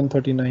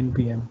 7:39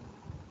 p.m.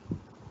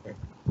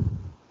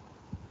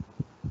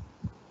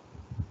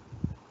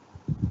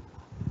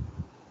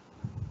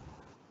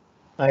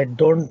 I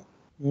don't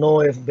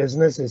know if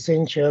Business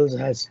Essentials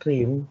has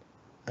Stream.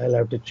 I'll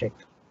have to check.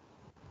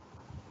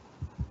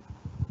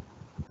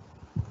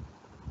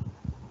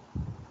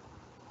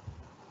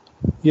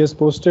 He has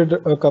posted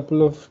a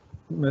couple of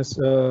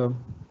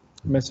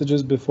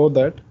messages before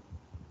that,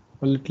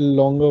 a little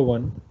longer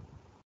one.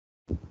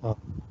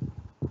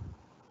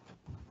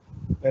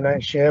 When I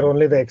share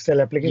only the Excel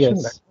application,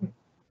 Yes.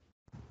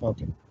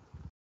 Okay.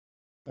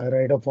 I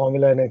write a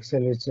formula in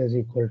Excel which is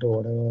equal to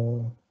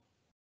whatever.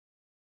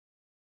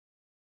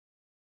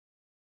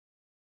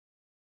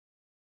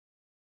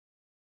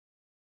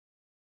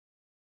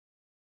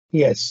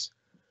 Yes.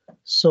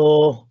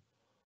 So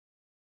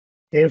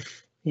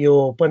if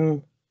you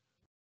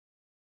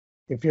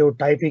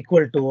type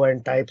equal to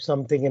and type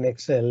something in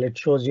Excel, it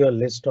shows you a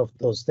list of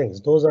those things.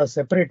 Those are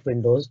separate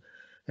windows.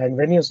 And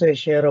when you say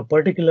share a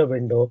particular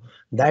window,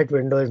 that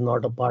window is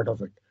not a part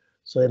of it.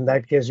 So in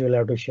that case, you'll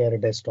have to share a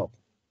desktop.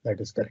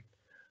 That is correct.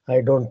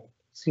 I don't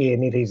see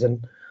any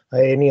reason,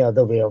 any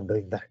other way of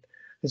doing that.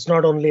 It's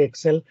not only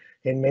Excel.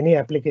 In many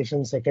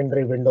applications,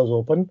 secondary windows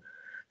open,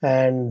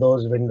 and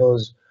those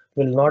windows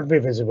will not be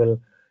visible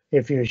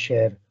if you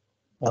share.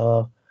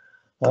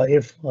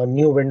 If a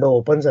new window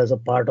opens as a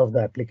part of the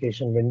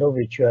application window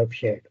which you have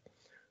shared.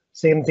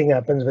 Same thing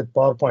happens with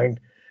PowerPoint.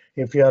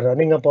 If you are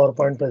running a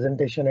PowerPoint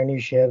presentation and you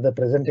share the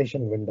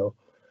presentation window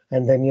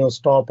and then you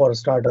stop or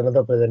start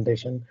another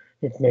presentation,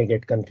 it may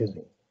get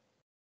confusing.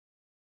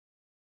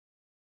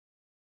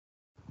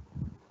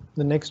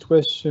 The next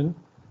question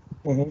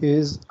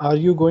is, are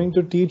you going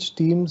to teach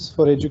Teams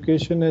for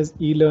education as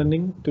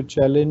e-learning to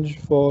challenge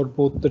for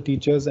both the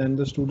teachers and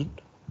the student?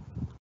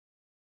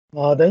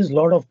 There's a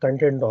lot of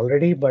content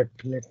already, but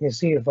let me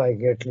see if I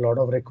get a lot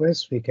of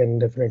requests. We can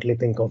definitely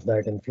think of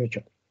that in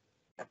future.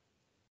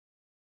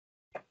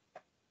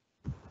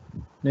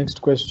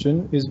 Next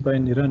question is by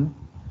Niran,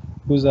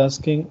 who's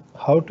asking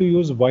how to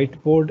use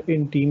whiteboard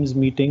in Teams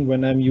meeting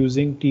when I'm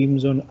using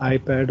Teams on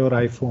iPad or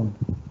iPhone.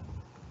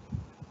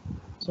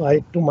 So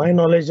to my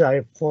knowledge,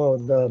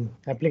 the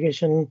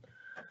application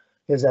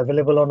is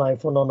available on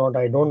iPhone or not,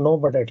 I don't know,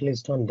 but at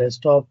least on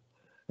desktop,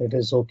 it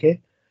is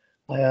okay.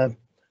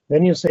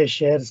 When you say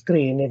share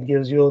screen, it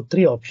gives you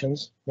three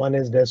options. One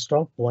is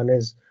desktop, one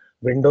is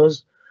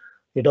Windows.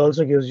 It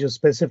also gives you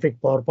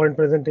specific PowerPoint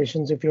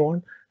presentations if you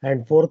want.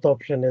 And fourth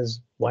option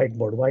is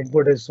whiteboard.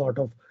 Whiteboard is sort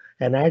of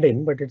an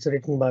add-in, but it's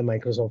written by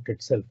Microsoft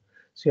itself.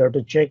 So you have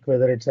to check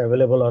whether it's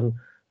available on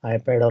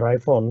iPad or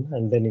iPhone,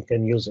 and then you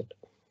can use it.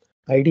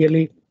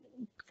 Ideally,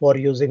 for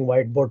using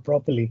whiteboard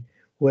properly,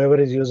 whoever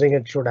is using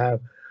it should have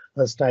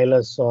a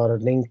stylus or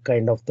an ink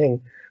kind of thing,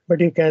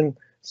 but you can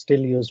still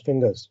use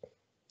fingers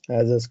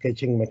as a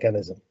sketching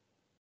mechanism.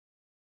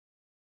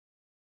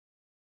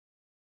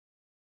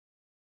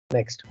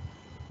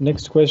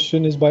 Next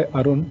question is by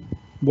Arun.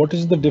 What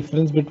is the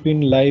difference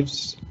between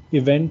Live's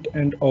event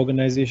and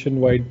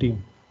organization-wide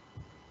team?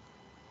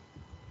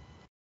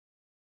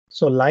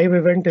 So live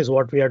event is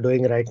what we are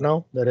doing right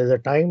now. There is a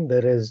time,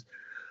 there is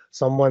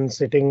someone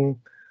sitting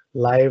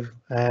live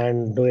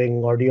and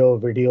doing audio,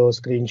 video,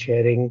 screen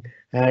sharing,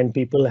 and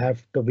people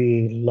have to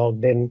be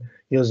logged in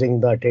using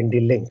the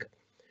attendee link.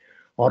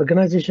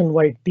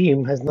 Organization-wide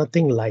team has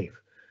nothing live.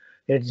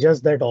 It's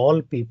just that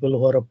all people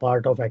who are a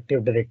part of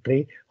Active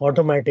Directory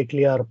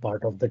automatically are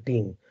part of the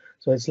team.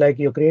 So it's like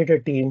you create a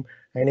team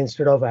and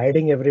instead of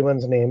adding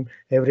everyone's name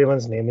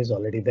is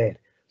already there.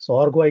 So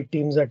org-wide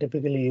teams are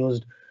typically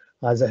used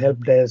as a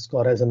help desk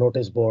or as a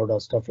notice board or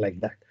stuff like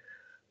that.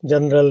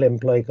 General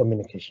employee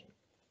communication.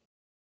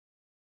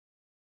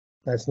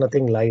 That's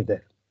nothing live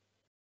there.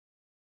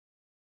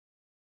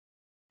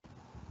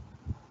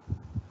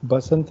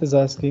 Basant is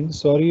asking,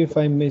 sorry if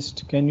I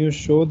missed, can you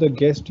show the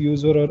guest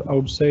user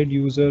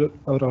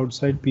or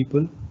outside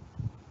people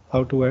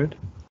how to add?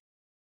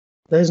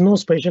 There is no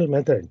special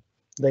method.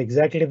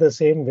 Exactly the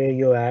same way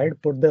you add,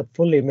 put the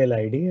full email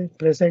ID and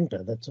press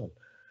enter. That's all.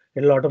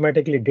 It'll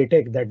automatically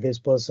detect that this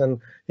person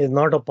is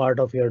not a part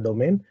of your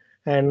domain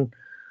and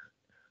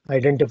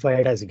identify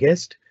it as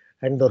guest,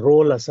 and the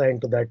role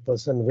assigned to that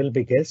person will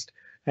be guest.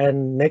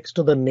 And next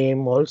to the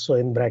name also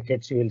in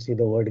brackets, you will see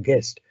the word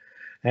guest.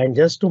 And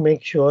just to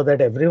make sure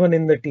that everyone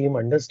in the team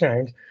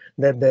understands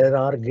that there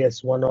are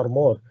guests, one or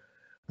more,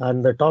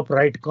 on the top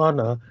right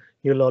corner,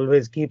 you'll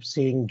always keep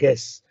seeing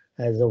guests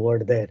as a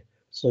word there.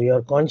 So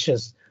you're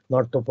conscious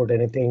not to put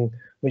anything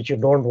which you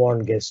don't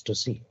want guests to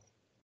see.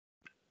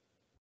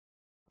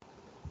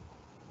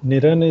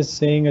 Niran is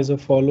saying as a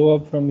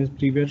follow-up from his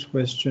previous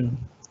question,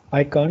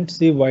 I can't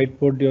see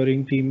whiteboard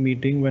during team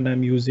meeting when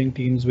I'm using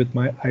Teams with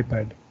my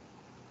iPad.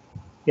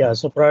 Yeah,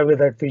 so probably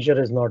that feature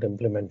is not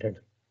implemented.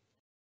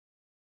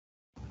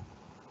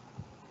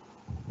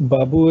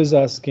 Babu is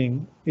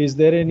asking, is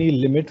there any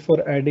limit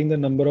for adding the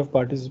number of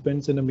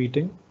participants in a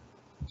meeting?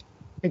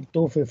 I think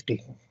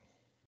 250.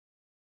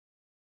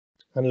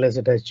 Unless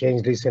it has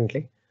changed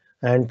recently.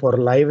 And for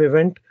live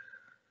event,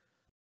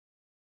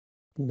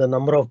 the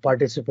number of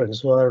participants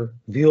who are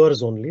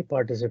viewers only,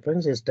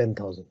 participants is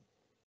 10,000.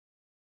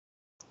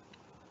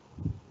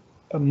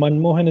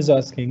 Manmohan is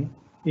asking,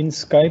 in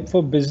Skype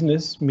for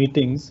business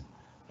meetings,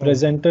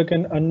 presenter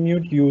can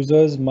unmute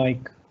user's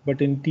mic,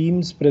 but in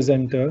Teams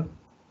presenter,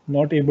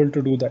 not able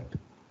to do that.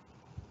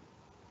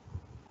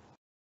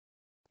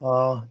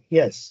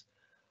 Yes,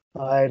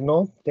 I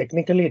know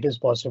technically it is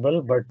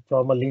possible, but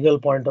from a legal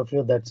point of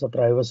view, that's a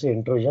privacy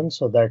intrusion.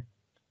 So that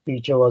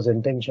feature was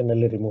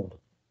intentionally removed,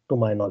 to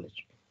my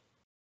knowledge.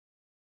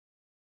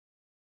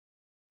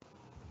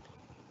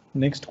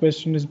 Next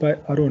question is by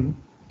Arun.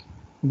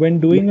 When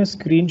doing a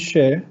screen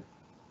share,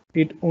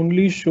 it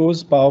only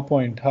shows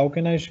PowerPoint. How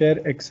can I share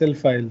Excel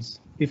files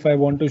if I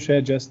want to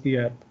share just the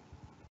app?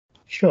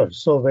 Sure.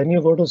 So when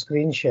you go to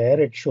screen share,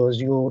 it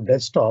shows you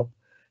desktop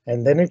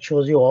and then it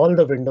shows you all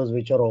the windows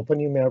which are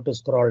open. You may have to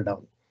scroll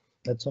down.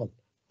 That's all.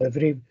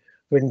 Every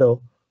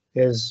window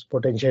is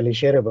potentially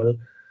shareable.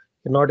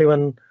 Not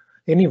even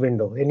any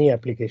window, any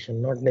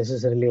application, not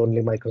necessarily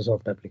only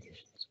Microsoft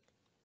applications.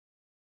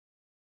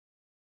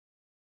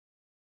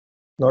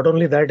 Not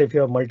only that, if you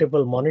have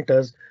multiple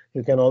monitors,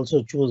 you can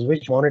also choose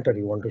which monitor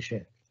you want to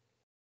share.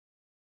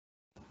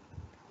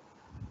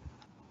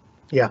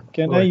 Yeah.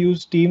 Can I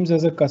use Teams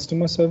as a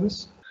customer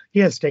service?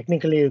 Yes,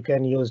 technically you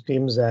can use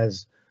Teams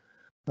as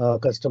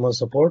customer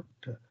support.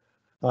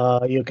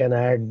 You can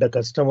add the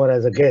customer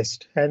as a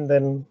guest and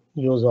then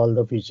use all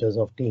the features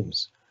of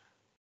Teams.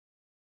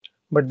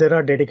 But there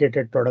are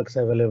dedicated products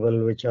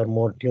available which are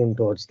more tuned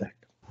towards that.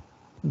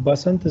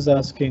 Basant is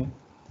asking,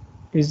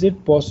 is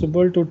it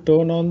possible to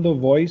turn on the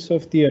voice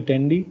of the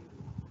attendee?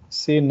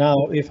 Say now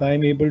if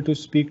I'm able to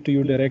speak to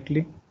you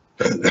directly.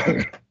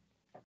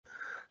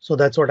 So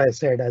that's what I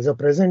said. As a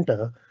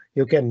presenter,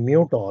 you can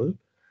mute all,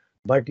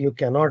 but you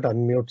cannot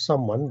unmute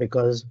someone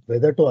because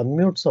whether to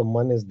unmute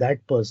someone is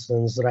that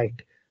person's right,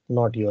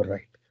 not your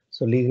right.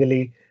 So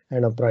legally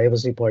and a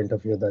privacy point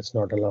of view, that's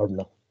not allowed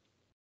now.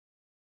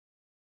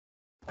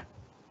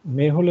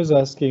 Mehul is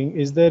asking,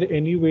 is there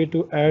any way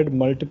to add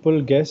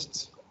multiple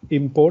guests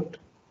import?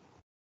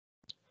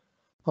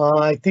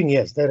 I think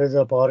yes, there is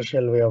a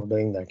PowerShell way of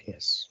doing that.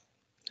 Yes,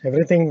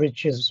 everything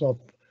which is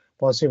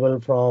possible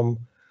from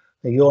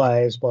the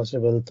UI is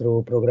possible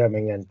through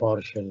programming and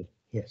PowerShell.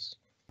 Yes.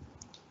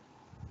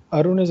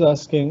 Arun is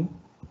asking,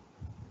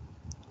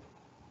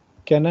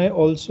 can I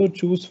also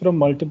choose from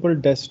multiple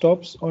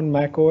desktops on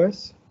Mac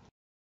OS?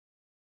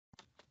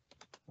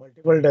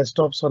 Multiple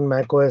desktops on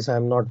Mac OS,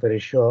 I'm not very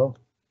sure.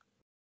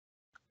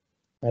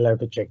 I'll have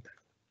to check that.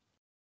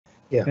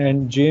 Yeah.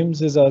 And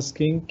James is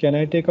asking, can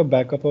I take a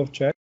backup of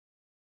chat?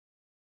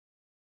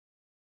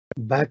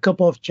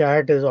 Backup of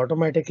chat is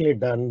automatically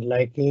done,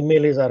 like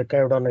email is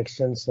archived on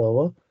Exchange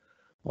server.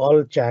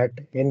 All chat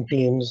in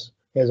Teams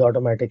is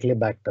automatically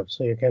backed up.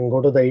 So you can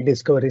go to the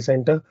eDiscovery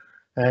Center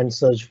and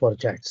search for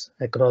chats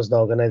across the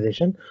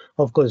organization.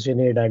 Of course, you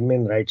need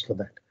admin rights for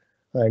that,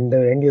 and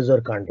the end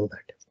user can't do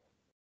that.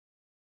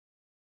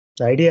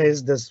 The idea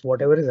is this: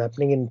 whatever is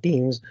happening in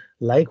Teams,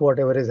 like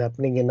whatever is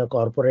happening in a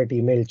corporate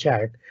email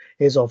chat,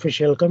 is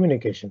official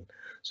communication.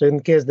 So in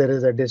case there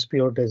is a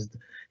dispute,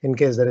 in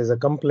case there is a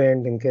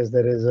complaint, in case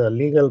there is a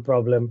legal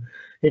problem,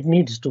 it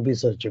needs to be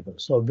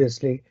searchable. So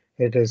obviously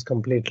it is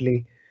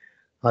completely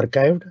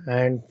archived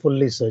and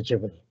fully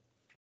searchable.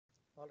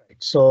 All right,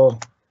 so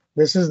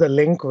this is the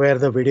link where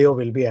the video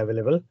will be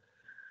available.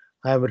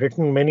 I have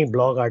written many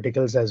blog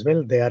articles as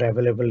well. They are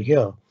available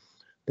here.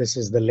 This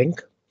is the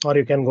link. or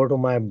you can go to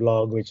my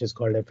blog, which is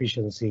called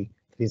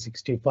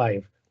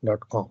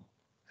efficiency365.com.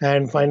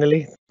 And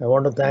finally, I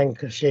want to thank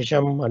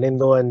Shesham,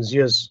 Anindo, and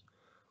Zeus,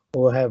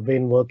 who have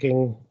been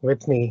working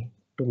with me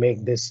to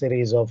make this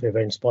series of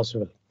events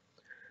possible.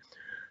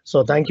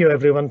 So thank you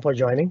everyone for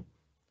joining.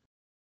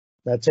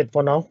 That's it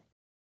for now.